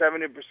spent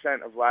 70%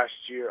 of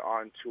last year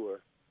on tour.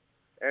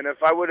 And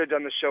if I would have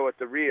done the show at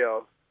the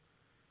Rio,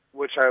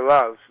 which I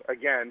love,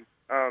 again,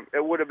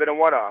 it would have been a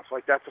one-off.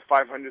 Like, that's a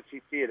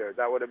 500-seat theater.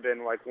 That would have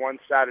been like one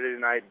Saturday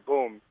night,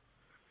 boom.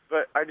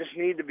 But I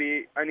need to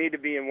be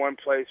in one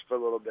place for a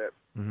little bit.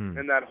 Mm-hmm.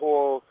 And that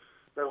whole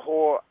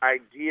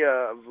idea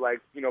of,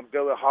 like,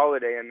 Billie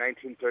Holiday in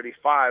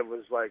 1935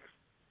 was like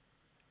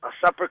a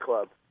supper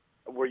club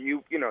where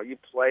you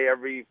play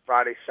every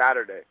Friday,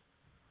 Saturday.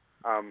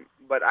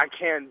 But I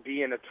can't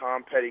be in a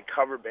Tom Petty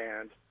cover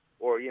band,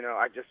 or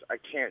I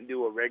can't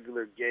do a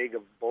regular gig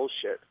of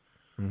bullshit.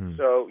 Mm-hmm.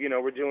 So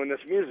we're doing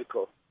this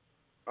musical.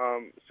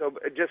 So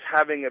just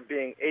having it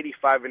being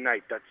 85 a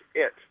night, that's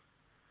it.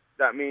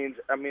 That means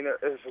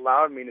it's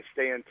allowed me to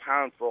stay in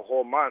town for a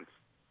whole month,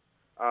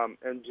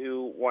 and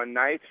do one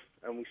night,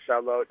 and we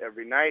sell out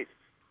every night.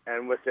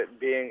 And with it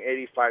being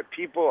 85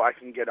 people, I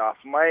can get off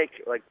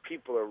mic. Like,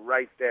 people are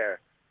right there,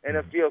 and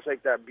it feels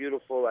like that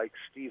beautiful, like,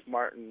 Steve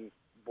Martin,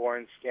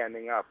 Born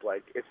Standing Up.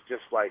 Like, it's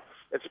just like,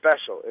 it's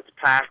special. It's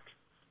packed,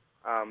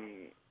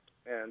 and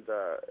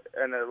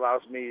it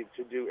allows me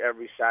to do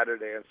every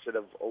Saturday instead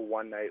of a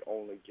one night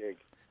only gig.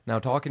 Now,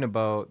 talking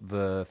about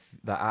the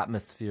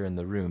atmosphere in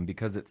the room,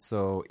 because it's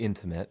so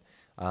intimate,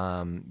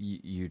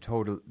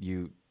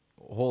 you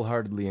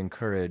wholeheartedly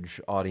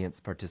encourage audience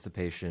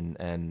participation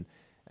and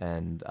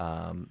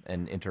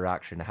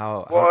interaction.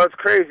 Well, it's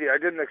crazy. I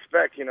didn't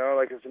expect,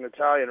 like, it's an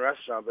Italian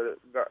restaurant, but it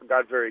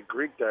got very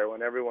Greek there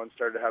when everyone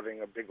started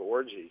having a big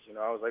orgy.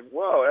 I was like,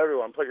 whoa,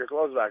 everyone, put your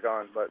clothes back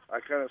on. But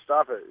I couldn't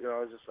stop it. It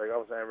was just like,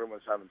 all of a sudden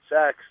everyone's having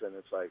sex, and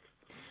it's like,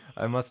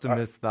 I must have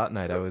missed that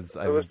night. It was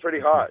pretty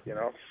hot,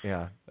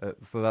 Yeah.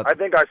 So that's. I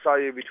think I saw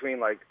you between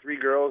like 3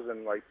 girls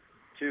and like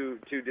two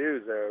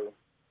dudes there.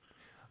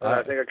 And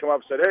I think I come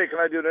up and said, "Hey, can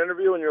I do an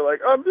interview?" And you're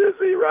like, "I'm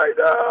busy right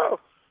now."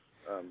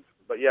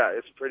 But yeah,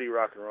 it's pretty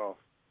rock and roll.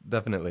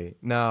 Definitely.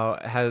 Now,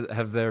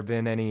 have there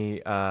been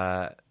any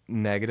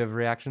negative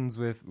reactions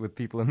with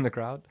people in the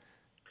crowd?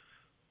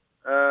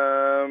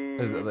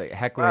 Is it like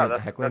heckling? Wow,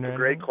 that's a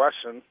great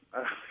question.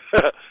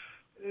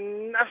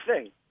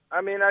 Nothing. I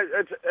mean,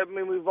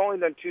 we've only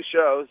done 2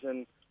 shows,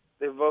 and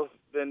they've both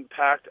been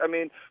packed. I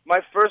mean,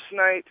 my first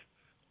night,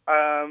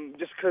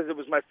 just because it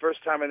was my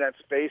first time in that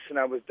space, and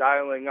I was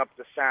dialing up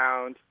the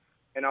sound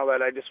and all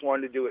that, I just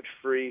wanted to do it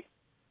free,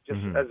 just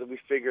as we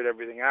figured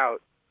everything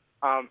out.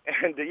 And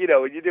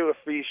when you do a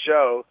free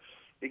show,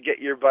 you get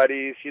your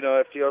buddies.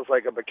 It feels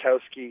like a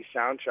Bukowski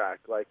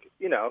soundtrack. Like,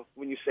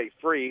 when you say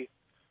free,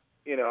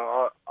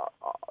 a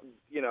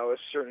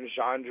certain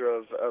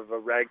genre of a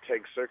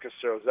ragtag circus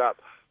shows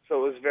up.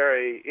 So it was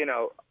very,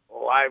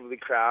 lively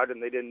crowd,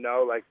 and they didn't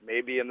know, like,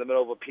 maybe in the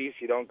middle of a piece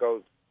you don't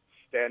go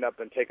stand up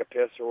and take a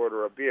piss or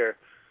order a beer.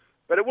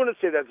 But I wouldn't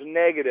say that's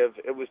negative.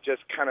 It was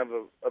just kind of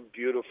a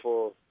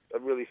beautiful, it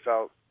really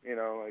felt,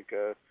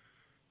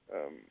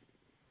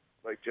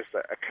 like just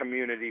a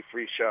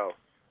community-free show.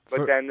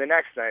 But then the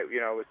next night,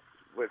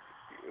 with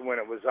when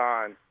it was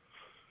on,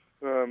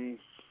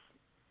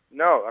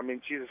 no, I mean,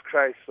 Jesus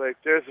Christ, like,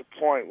 there's a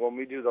point when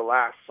we do the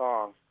last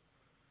song,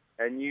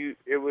 and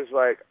it was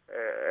like,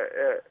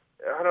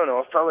 I don't know,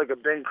 it felt like a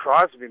Bing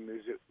Crosby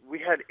music. We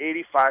had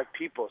 85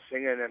 people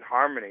singing in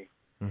harmony,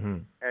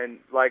 and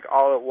like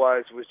all it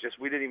was just,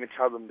 we didn't even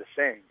tell them to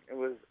sing. It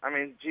was, I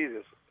mean,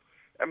 Jesus,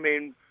 I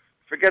mean,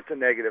 forget the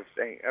negative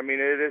thing. I mean,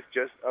 it is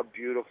just a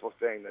beautiful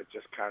thing that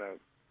just kind of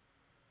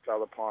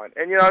fell upon.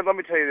 And let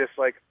me tell you this,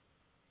 like,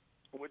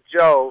 with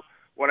Joe,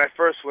 when I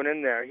first went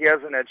in there, he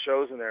hasn't had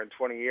shows in there in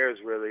 20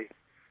 years, really,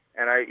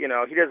 and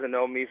he doesn't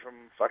know me from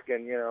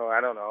fucking, I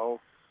don't know,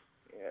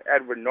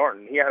 Edward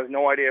Norton. He has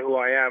no idea who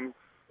I am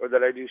or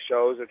that I do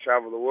shows or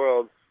travel the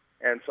world.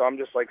 And so I'm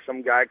just like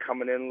some guy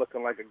coming in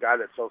looking like a guy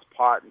that sells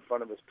pot in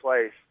front of his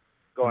place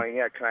going,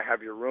 yeah, can I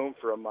have your room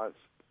for a month?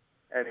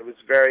 And it was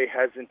very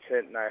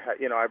hesitant. And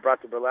I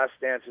brought the burlesque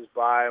dancers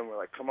by and we're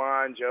like, come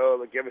on, Joe,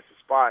 like, give us a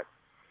spot.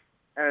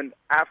 And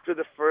after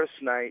the first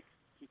night,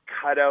 he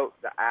cut out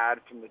the ad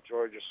from the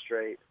Georgia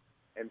Straight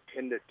and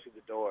pinned it to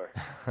the door.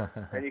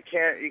 And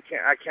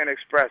I can't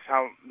express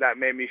how that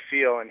made me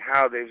feel and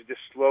how they've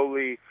just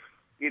slowly,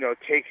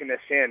 taken us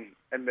in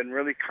and been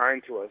really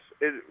kind to us.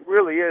 It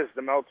really is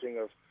the melting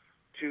of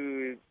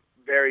 2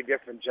 very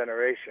different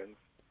generations.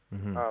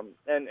 And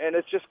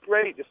it's just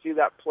great to see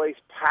that place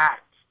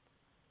packed,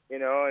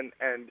 and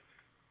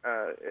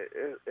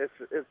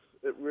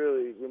it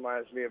really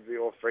reminds me of the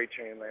old Freight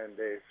Train Land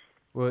days.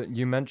 Well,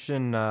 you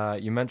mentioned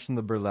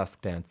the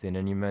burlesque dancing,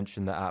 and you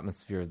mentioned the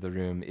atmosphere of the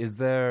room. Is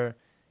there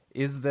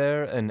Is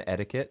there an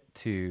etiquette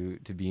to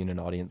being an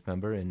audience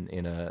member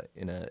in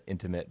a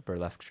intimate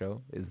burlesque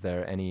show? Is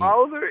there any?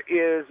 All there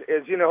is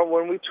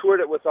when we toured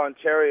it with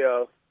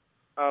Ontario,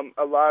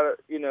 a lot of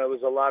it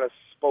was a lot of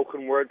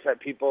spoken word type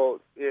people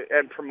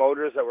and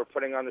promoters that were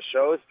putting on the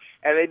shows,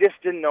 and they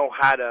just didn't know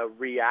how to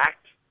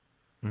react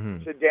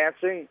to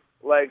dancing.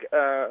 Like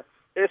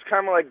it's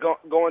kind of like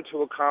going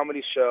to a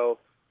comedy show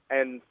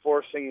and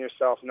forcing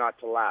yourself not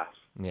to laugh.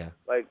 Yeah.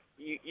 Like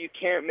you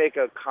can't make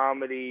a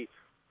comedy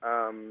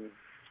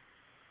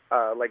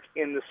like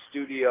in the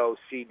studio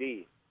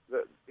CD.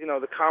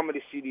 The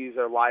comedy CDs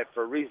are live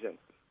for a reason.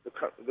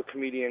 The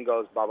comedian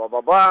goes blah blah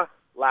blah blah,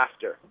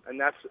 laughter, and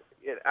that's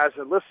it. As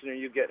a listener,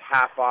 you get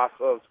half off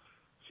of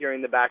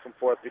hearing the back and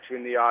forth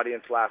between the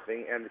audience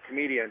laughing and the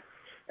comedian,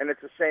 and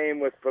it's the same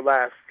with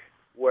burlesque,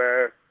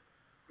 where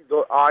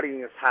the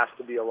audience has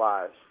to be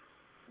alive.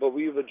 But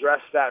we've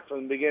addressed that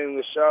from the beginning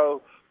of the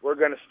show. We're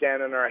going to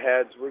stand on our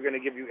heads. We're going to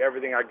give you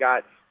everything I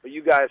got, but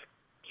you guys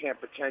can't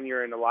pretend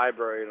you're in the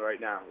library right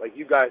now. Like,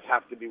 you guys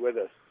have to be with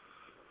us.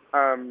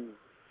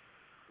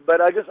 But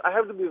I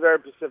have to be very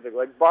specific.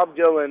 Like, Bob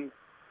Dylan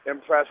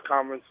in press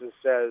conferences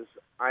says,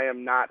 I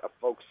am not a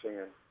folk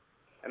singer.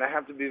 And I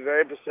have to be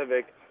very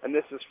specific, and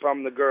this is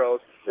from the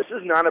girls. This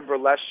is not a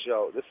burlesque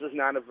show. This is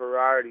not a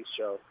variety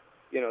show.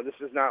 This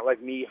is not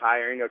like me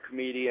hiring a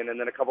comedian and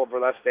then a couple of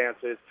burlesque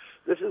dancers.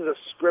 This is a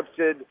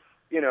scripted,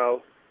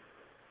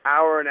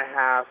 hour and a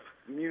half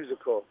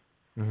musical.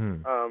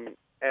 Mm-hmm.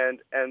 And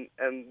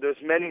there's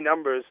many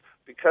numbers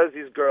because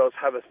these girls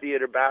have a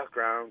theater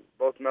background,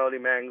 both Melody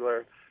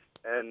Mangler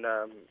and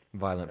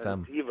Violent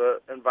Femme. Diva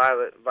and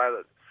Violet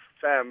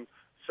Femme.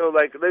 So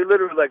like they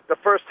literally like the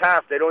first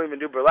half they don't even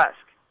do burlesque,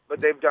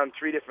 but they've done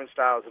 3 different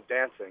styles of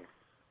dancing.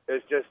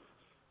 It's just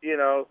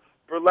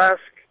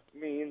burlesque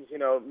means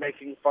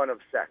making fun of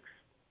sex.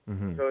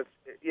 Mm-hmm. So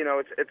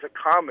it's a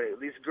comedy.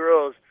 These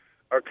girls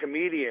are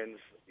comedians.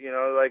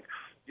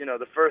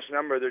 The first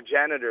number they're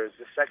janitors.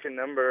 The second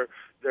number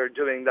they're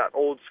doing that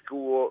old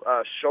school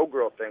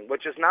showgirl thing,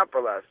 which is not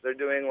burlesque. They're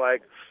doing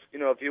like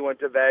if you went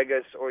to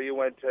Vegas or you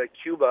went to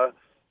Cuba,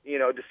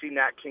 to see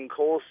Nat King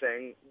Cole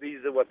sing.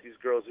 These are what these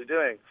girls are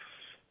doing,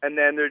 and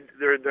then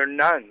they're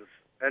nuns,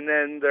 and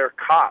then they're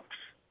cops.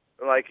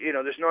 Like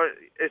there's no.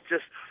 It's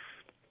just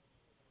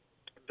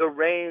the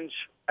range,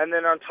 and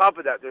then on top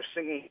of that, they're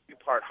singing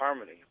 3-part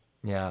harmony.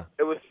 Yeah.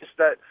 It was just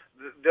that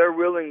they're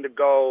willing to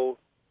go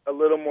a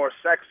little more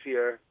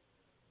sexier,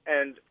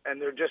 and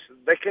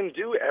they can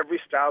do every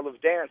style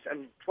of dance,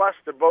 and plus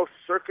they're both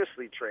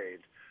circusly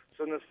trained.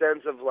 So in the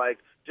sense of like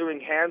doing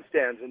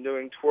handstands and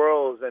doing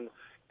twirls and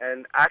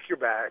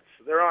acrobats,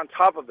 they're on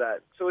top of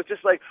that. So it's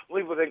just like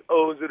when people think,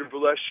 oh, is it a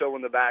burlesque show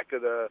in the back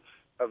of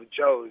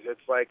Joe's?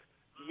 It's like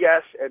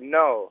yes and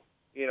no.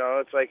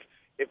 It's like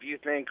if you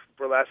think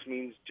burlesque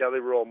means Jelly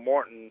Roll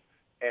Morton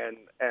and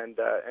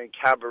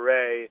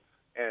cabaret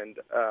and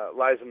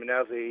Liza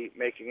Minnelli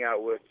making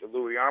out with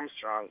Louis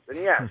Armstrong,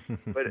 then yes.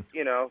 But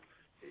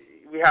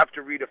we have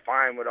to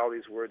redefine what all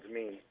these words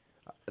mean.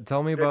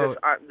 Tell me about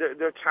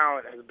their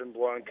talent has been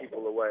blowing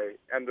people away,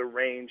 and the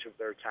range of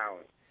their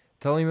talent.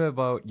 Tell me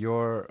about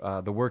your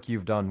the work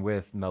you've done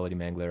with Melody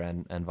Mangler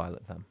and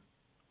Violent Femme.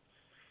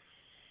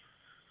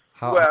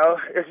 Well,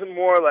 it's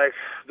more like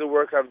the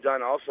work I've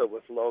done also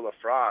with Lola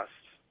Frost,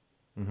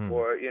 mm-hmm.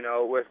 or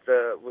with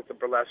the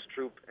burlesque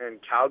troupe in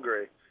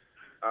Calgary.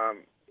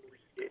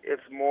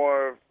 It's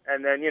more,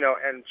 and then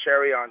and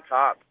cherry on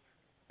top.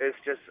 It's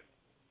just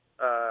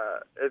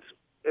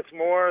it's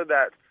more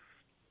that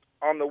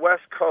on the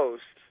West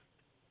Coast,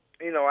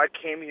 I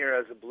came here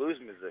as a blues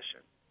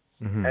musician,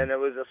 mm-hmm. and it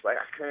was just like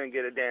I couldn't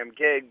get a damn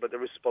gig, but there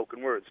was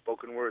spoken word.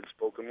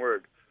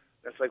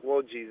 And it's like,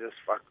 well, Jesus,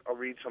 fuck, I'll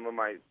read some of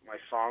my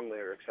song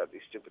lyrics at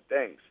these stupid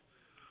things.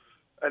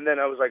 And then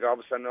I was like, all of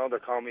a sudden, they're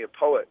calling me a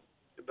poet.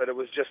 But it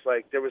was just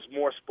like there was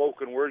more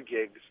spoken word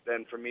gigs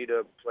than for me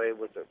to play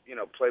with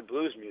play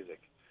blues music.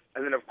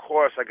 And then of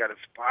course I got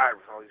inspired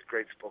with all these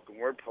great spoken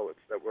word poets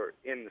that were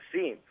in the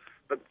scene.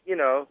 But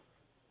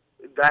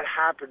that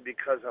happened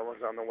because I was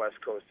on the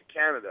West Coast of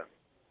Canada.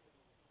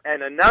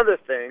 And another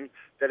thing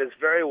that is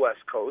very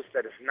West Coast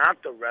that is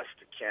not the rest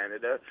of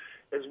Canada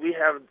is we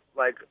have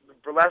like the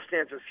burlesque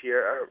dancers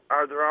here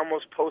are they're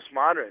almost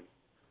postmodern.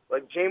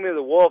 Like Jamie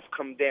the Wolf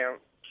came down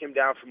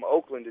from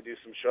Oakland to do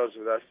some shows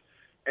with us.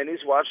 And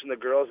he's watching the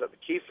girls at the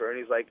Kiefer, and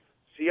he's like,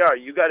 CR,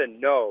 you got to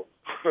know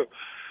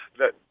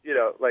that,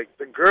 like,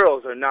 the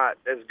girls are not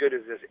as good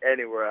as this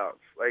anywhere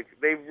else. Like,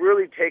 they've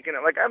really taken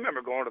it. Like, I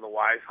remember going to the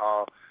Wise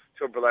Hall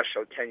to a burlesque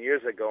show 10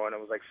 years ago, and it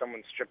was like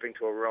someone stripping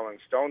to a Rolling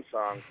Stone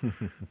song.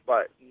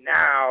 But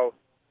now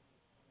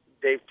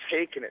they've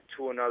taken it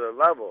to another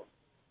level.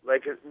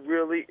 Like, it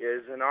really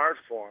is an art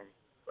form.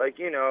 Like,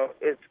 it's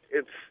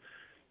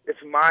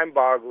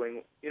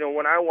mind-boggling.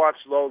 When I watch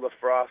Lola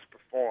Frost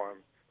perform,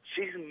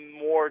 she's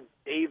more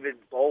David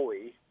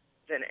Bowie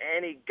than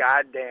any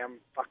goddamn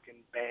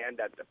fucking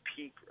band at the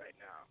peak right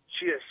now.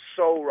 She is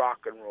so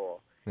rock and roll,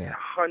 and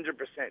 100%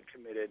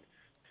 committed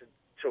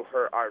to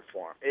her art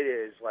form. It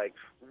is like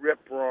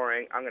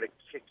rip-roaring, I'm going to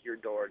kick your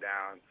door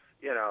down,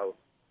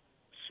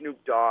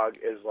 Snoop Dogg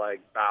is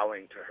like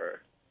bowing to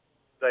her.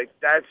 Like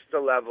that's the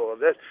level of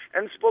this.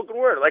 And spoken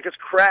word, like it's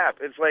crap.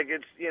 It's like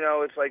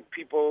it's like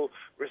people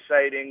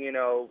reciting,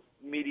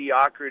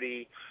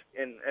 mediocrity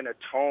in a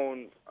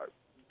tone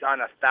done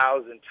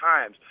 1,000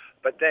 times.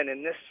 But then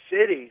in this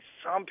city,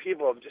 some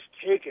people have just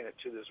taken it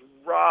to this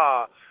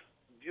raw,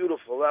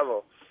 beautiful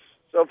level.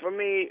 So for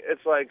me,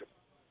 it's like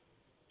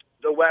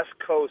the West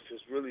Coast has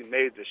really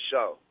made the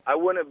show. I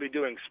wouldn't be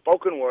doing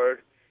spoken word,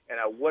 and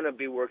I wouldn't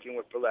be working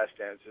with burlesque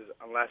dancers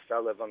unless I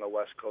live on the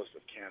West Coast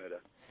of Canada.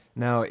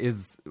 Now,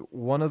 is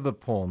one of the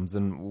poems,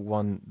 and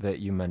one that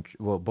you mentioned,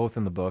 well, both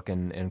in the book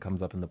and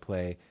comes up in the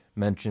play,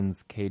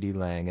 mentions Katie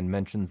Lang and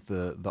mentions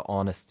the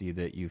honesty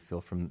that you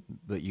feel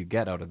that you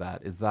get out of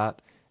that. Is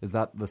that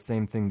the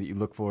same thing that you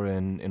look for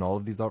in all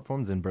of these art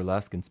forms, in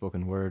burlesque, in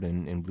spoken word,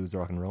 in blues,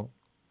 rock and roll?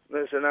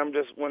 Listen,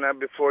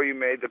 before you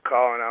made the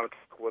call and I was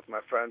with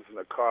my friends in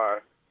the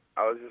car,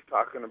 I was just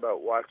talking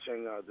about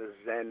watching the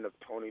Zen of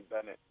Tony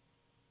Bennett.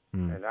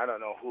 And I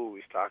don't know who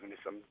he's talking to,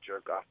 some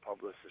jerk-off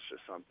publicist or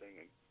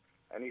something.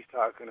 And he's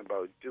talking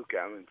about Duke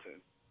Ellington.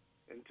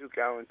 And Duke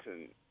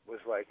Ellington was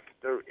like,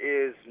 there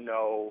is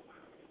no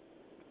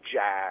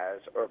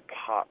jazz or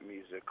pop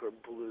music or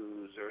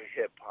blues or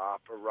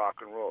hip-hop or rock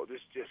and roll.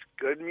 There's just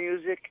good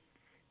music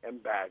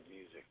and bad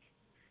music.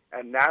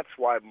 And that's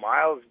why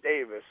Miles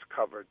Davis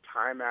covered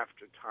time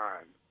after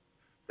time.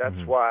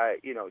 That's why,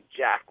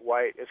 Jack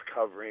White is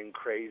covering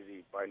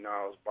Crazy by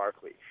Gnarls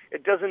Barkley.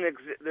 It doesn't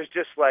exist. There's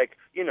just like,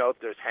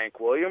 there's Hank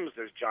Williams,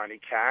 there's Johnny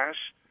Cash,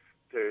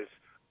 there's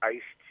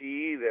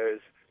Ice-T,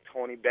 there's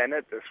Tony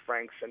Bennett, there's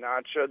Frank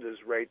Sinatra, there's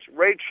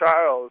Ray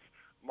Charles,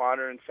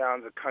 modern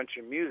sounds of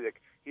country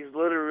music. He's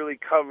literally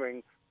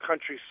covering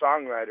country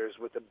songwriters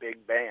with a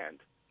big band.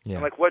 Yeah.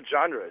 And like, what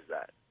genre is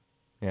that?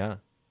 Yeah.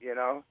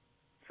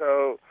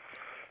 So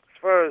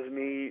as far as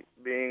me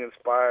being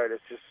inspired,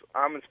 it's just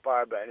I'm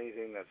inspired by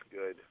anything that's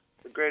good.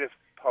 The greatest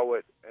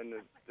poet in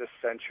this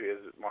century is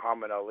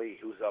Muhammad Ali,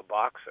 who's a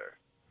boxer.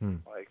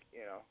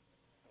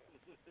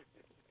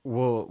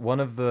 Well, one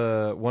of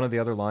the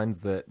other lines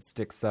that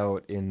sticks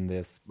out in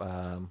this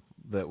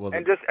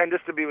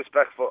just to be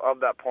respectful of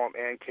that poem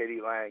and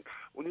Katie Lang,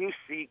 when you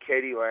see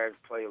Katie Lang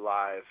play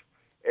live,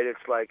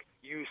 it's like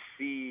you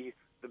see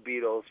the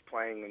Beatles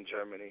playing in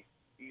Germany.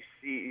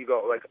 You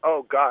go like,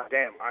 oh god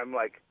damn, I'm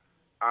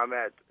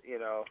at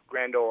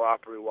Grand Ole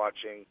Opry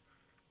watching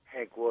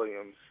Hank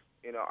Williams.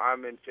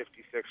 I'm in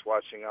 56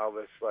 watching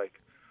Elvis. Like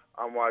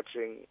I'm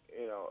watching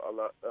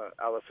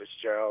Ella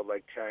Fitzgerald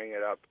like tearing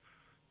it up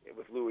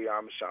with Louis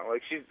Armstrong.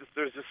 Like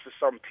there's just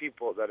some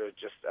people that are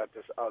just at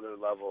this other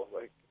level.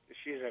 Like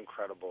she's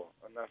incredible,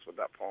 and that's what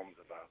that poem's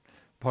about.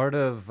 Part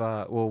of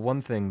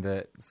one thing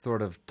that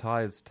sort of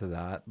ties to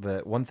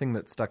that one thing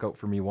that stuck out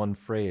for me, one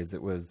phrase,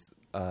 it was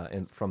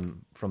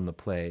from the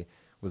play,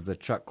 was the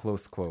Chuck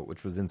Close quote,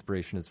 which was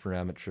 "Inspiration is for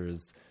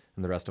amateurs,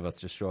 and the rest of us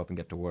just show up and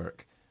get to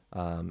work."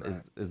 Right.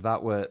 Is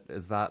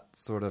that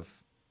sort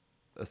of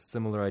a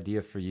similar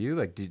idea for you?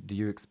 Like, do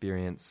you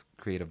experience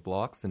creative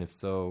blocks, and if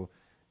so,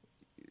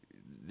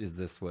 is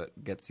this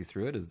what gets you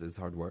through it? Is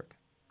hard work?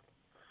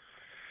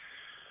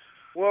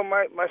 Well,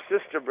 my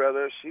sister,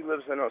 brother, she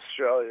lives in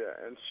Australia,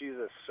 and she's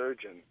a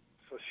surgeon.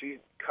 So she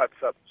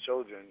cuts up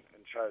children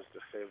and tries to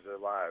save their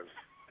lives.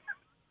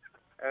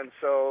 And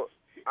so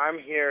I'm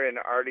here in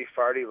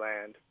arty-farty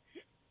land,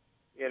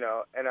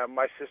 and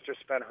my sister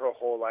spent her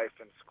whole life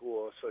in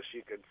school so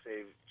she could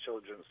save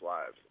children's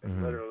lives.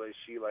 And literally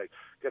she,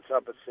 gets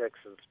up at 6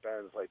 and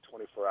spends,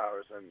 24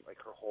 hours and,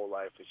 her whole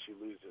life, and she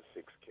loses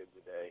 6 kids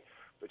a day.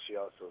 But she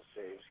also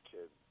saves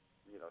kids,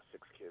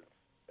 6 kids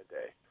a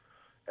day.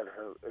 And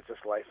it's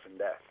just life and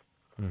death.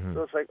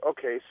 So it's like,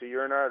 okay, so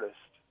you're an artist,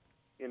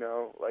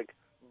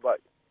 but,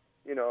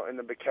 in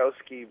the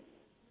Bukowski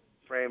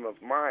frame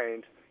of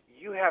mind,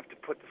 you have to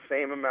put the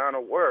same amount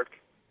of work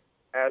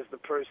as the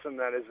person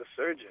that is a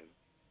surgeon.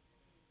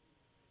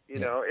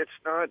 It's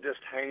not just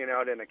hanging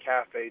out in a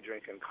cafe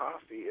drinking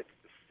coffee. It's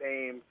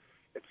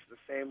the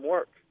same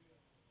work.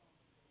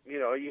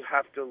 You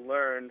have to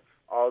learn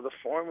all the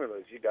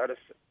formulas. You gotta,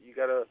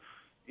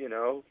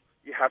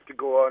 you have to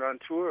go out on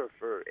tour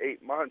for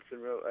 8 months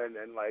and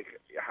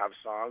have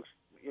songs,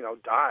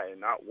 die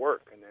and not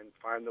work, and then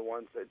find the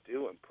ones that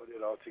do and put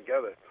it all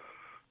together.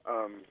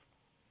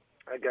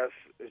 I guess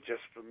it's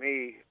just for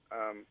me,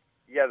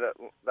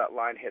 that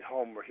line hit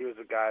home where here's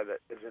a guy that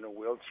is in a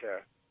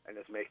wheelchair and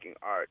is making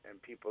art,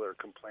 and people are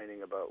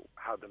complaining about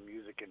how the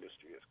music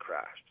industry has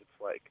crashed.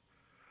 It's like,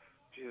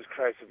 Jesus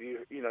Christ, if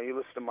you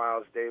listen to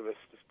Miles Davis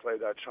just play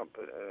that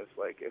trumpet, and it's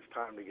like, it's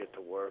time to get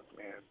to work,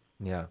 man.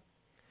 Yeah.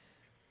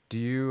 Do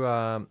you,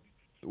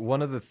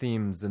 one of the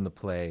themes in the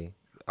play...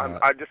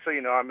 I just so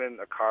you know, I'm in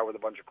a car with a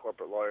bunch of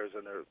corporate lawyers,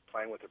 and they're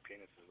playing with their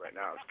penises right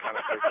now. It's kind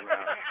of freaking me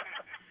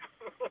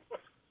out.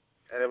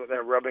 And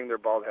they're rubbing their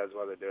bald heads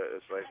while they do it.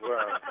 It's like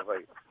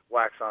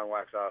wax on,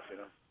 wax off,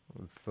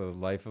 It's the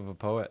life of a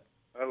poet.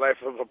 The life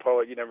of a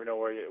poet. You never know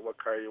what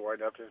car you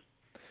wind up in.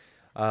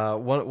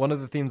 One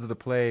of the themes of the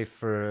play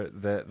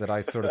that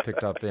I sort of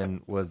picked up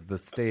in was the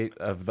state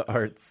of the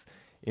arts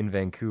in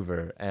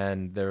Vancouver,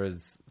 and there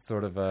was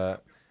sort of I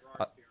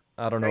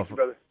don't know Thank you,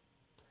 brother.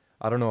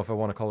 I don't know if I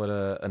want to call it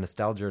a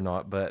nostalgia or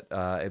not, but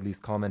at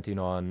least commenting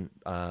on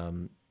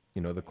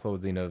the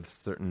closing of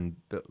certain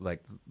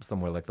like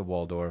somewhere like the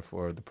Waldorf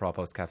or the Prop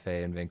House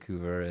Cafe in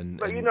Vancouver,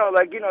 But and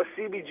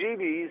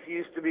CBGBs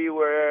used to be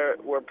where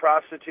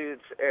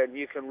prostitutes and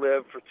you can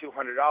live for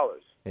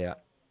 $200. yeah,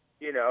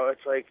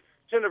 It's like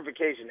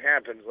gentrification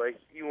happens. Like,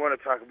 you want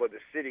to talk about the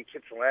city,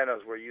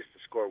 Kitsilano's where you used to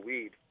score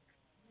weed.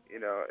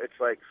 It's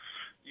like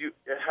it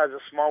has a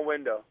small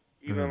window.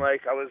 Even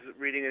like I was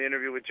reading an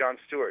interview with Jon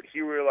Stewart. He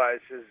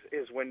realized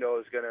his window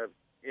is going to,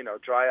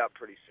 dry up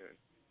pretty soon,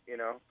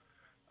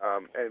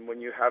 and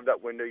when you have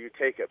that window, you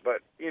take it.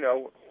 But,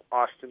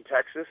 Austin,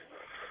 Texas,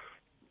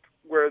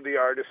 where the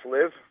artists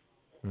live,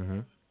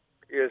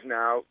 is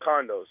now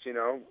condos,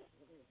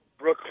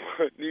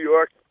 Brooklyn, New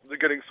York, they're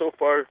getting so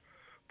far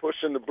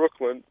pushed into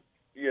Brooklyn,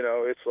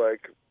 it's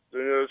like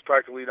there's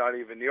practically not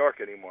even New York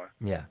anymore.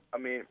 yeah, I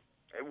mean,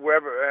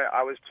 wherever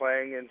I was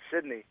playing in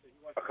Sydney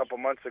a couple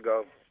months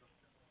ago,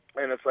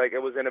 and it's like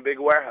it was in a big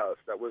warehouse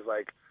that was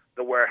like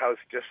the warehouse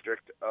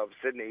district of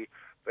Sydney,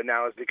 but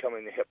now it's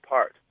becoming the hip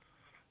part.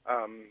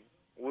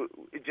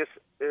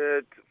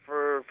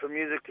 For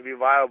music to be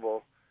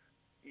viable,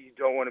 you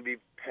don't want to be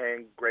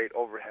paying great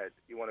overhead.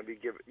 You want to be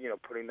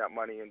putting that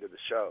money into the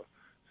show,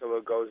 so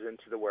it goes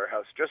into the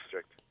warehouse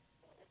district,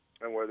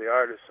 and where the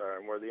artists are,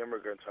 and where the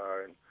immigrants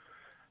are,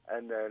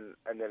 and then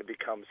it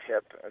becomes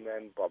hip, and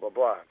then blah blah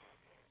blah.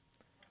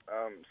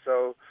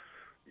 So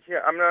yeah,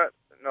 I'm not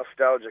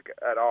nostalgic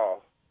at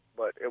all,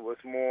 but it was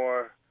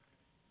more,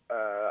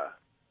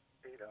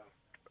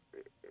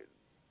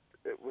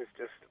 it was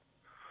just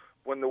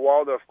when the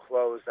Waldorf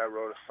closed, I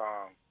wrote a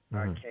song.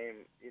 I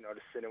came,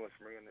 to sit in with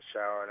Marie in the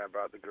shower, and I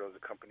brought the girls to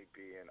Company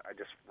B, and I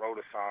just wrote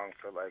a song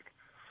for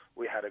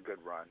we had a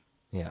good run.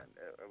 yeah. And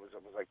it was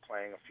like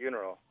playing a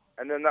funeral,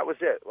 and then that was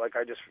it. Like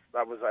I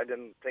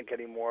didn't think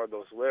any more of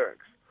those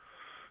lyrics.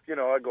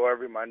 I go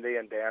every Monday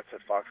and dance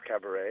at Fox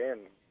Cabaret,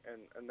 and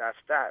that's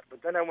that.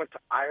 But then I went to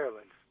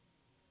Ireland,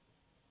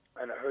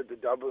 and I heard the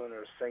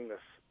Dubliners sing the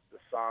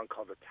song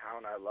called "The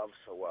Town I Love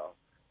So Well,"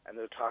 and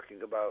they're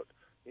talking about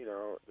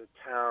the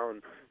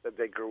town that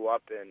they grew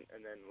up in,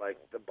 and then like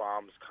the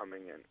bombs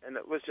coming in, and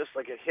it was just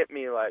like it hit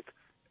me like,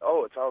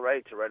 oh, it's all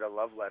right to write a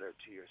love letter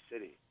to your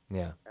city.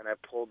 Yeah. And I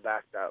pulled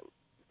back that,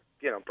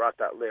 brought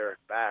that lyric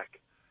back,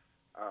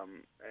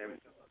 and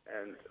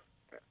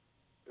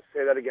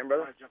say that again,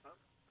 brother.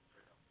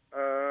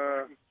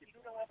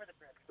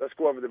 Let's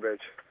go over the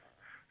bridge.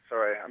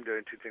 Sorry, I'm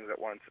doing two things at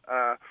once.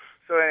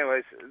 So,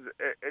 anyways,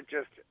 it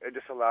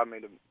just allowed me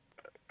to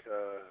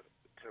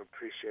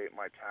appreciate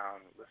my town,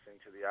 listening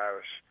to the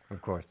Irish,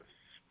 Of course.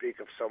 speak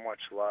of so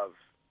much love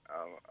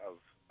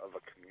of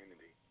a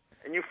community.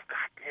 And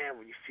goddamn,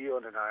 when you feel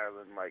it in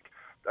Ireland, like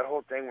that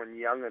whole thing when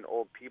young and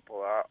old people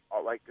are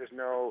like, there's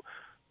no,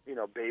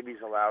 babies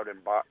allowed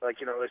in bar. Like,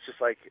 it's just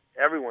like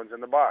everyone's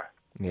in the bar.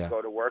 Yeah. You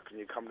go to work and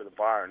you come to the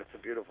bar, and it's a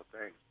beautiful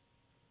thing.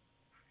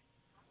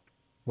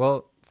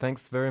 Well,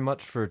 thanks very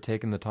much for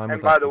taking the time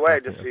And with us. by the this way,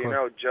 afternoon. just so Of you course.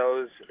 know,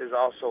 Joe's is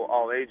also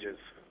all ages.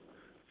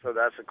 So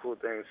that's a cool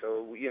thing.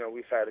 So,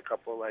 we've had a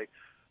couple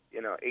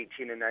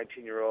 18 and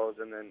 19-year-olds,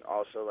 and then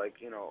also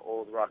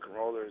old rock and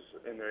rollers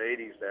in their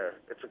 80s there.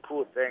 It's a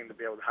cool thing to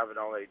be able to have an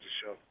all ages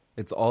show.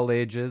 It's all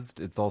ages.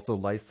 It's also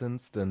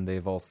licensed, and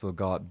they've also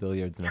got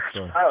billiards next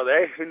door. Oh,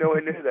 no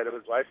one knew that it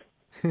was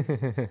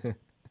licensed.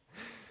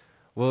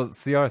 Well,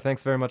 CR,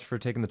 thanks very much for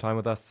taking the time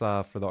with us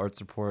for the arts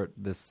report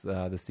this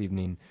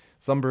evening.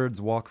 Sunbirds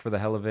Walk for the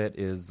Hell of It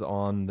is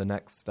on the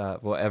next,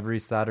 every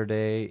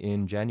Saturday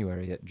in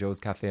January at Joe's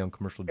Cafe on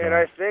Commercial Drive. And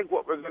I think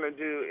what we're going to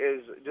do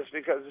is, just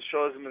because the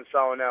shows have been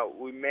selling out,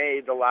 we may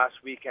the last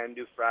weekend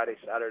do Friday,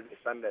 Saturday,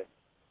 Sunday.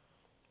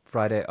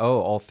 Friday,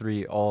 all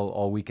three,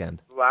 all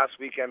weekend. Last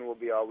weekend will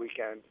be all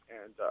weekend,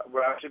 and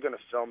we're actually going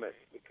to film it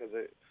because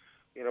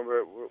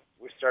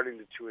we're starting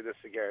to tour this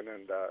again,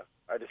 and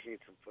I just need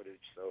some footage,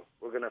 so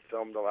we're going to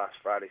film the last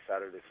Friday,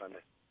 Saturday,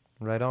 Sunday.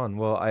 Right on.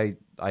 Well, I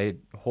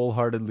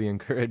wholeheartedly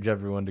encourage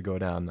everyone to go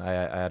down. I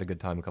had a good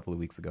time a couple of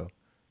weeks ago.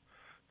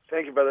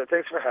 Thank you, brother.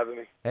 Thanks for having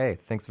me. Hey,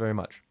 thanks very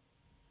much.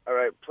 All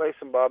right, play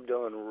some Bob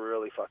Dylan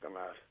really fucking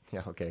loud.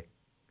 Yeah, okay.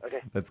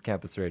 Okay. That's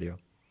Campus Radio.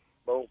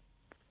 Boom.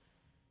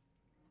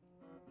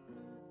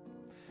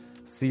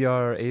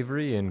 C.R.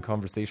 Avery in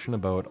conversation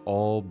about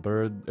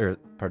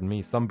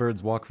Some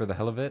Birds Walk for the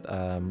Hell of It,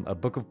 a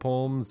book of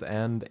poems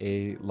and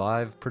a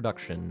live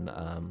production.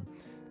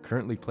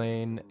 Currently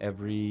playing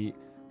every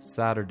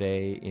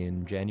Saturday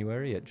in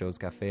January at Joe's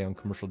Cafe on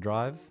Commercial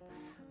Drive,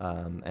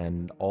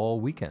 and all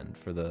weekend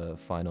for the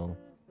final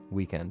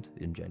weekend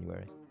in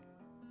January.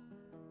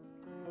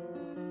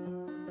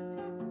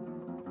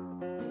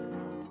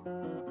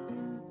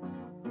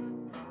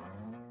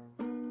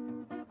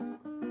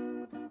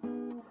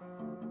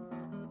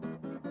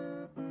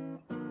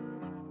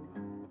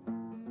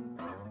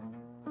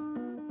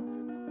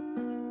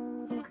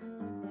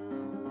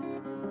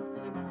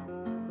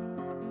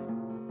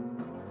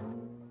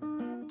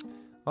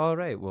 All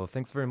right. Well,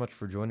 thanks very much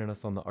for joining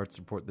us on the Arts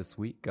Report this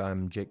week.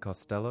 I'm Jake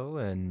Costello,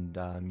 and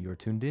you're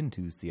tuned in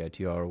to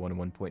CITR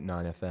 101.9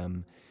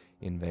 FM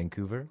in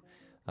Vancouver.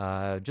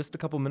 Just a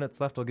couple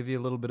minutes left. I'll give you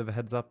a little bit of a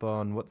heads up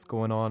on what's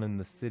going on in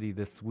the city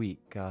this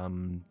week.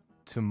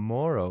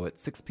 Tomorrow at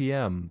 6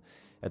 p.m.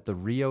 at the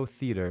Rio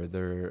Theater,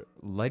 they're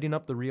lighting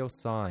up the Rio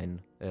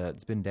sign.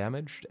 It's been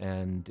damaged,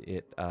 and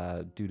it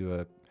due to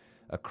a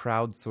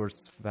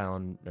crowdsource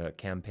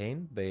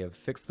campaign, they have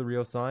fixed the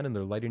Rio sign, and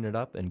they're lighting it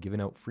up and giving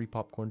out free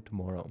popcorn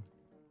tomorrow.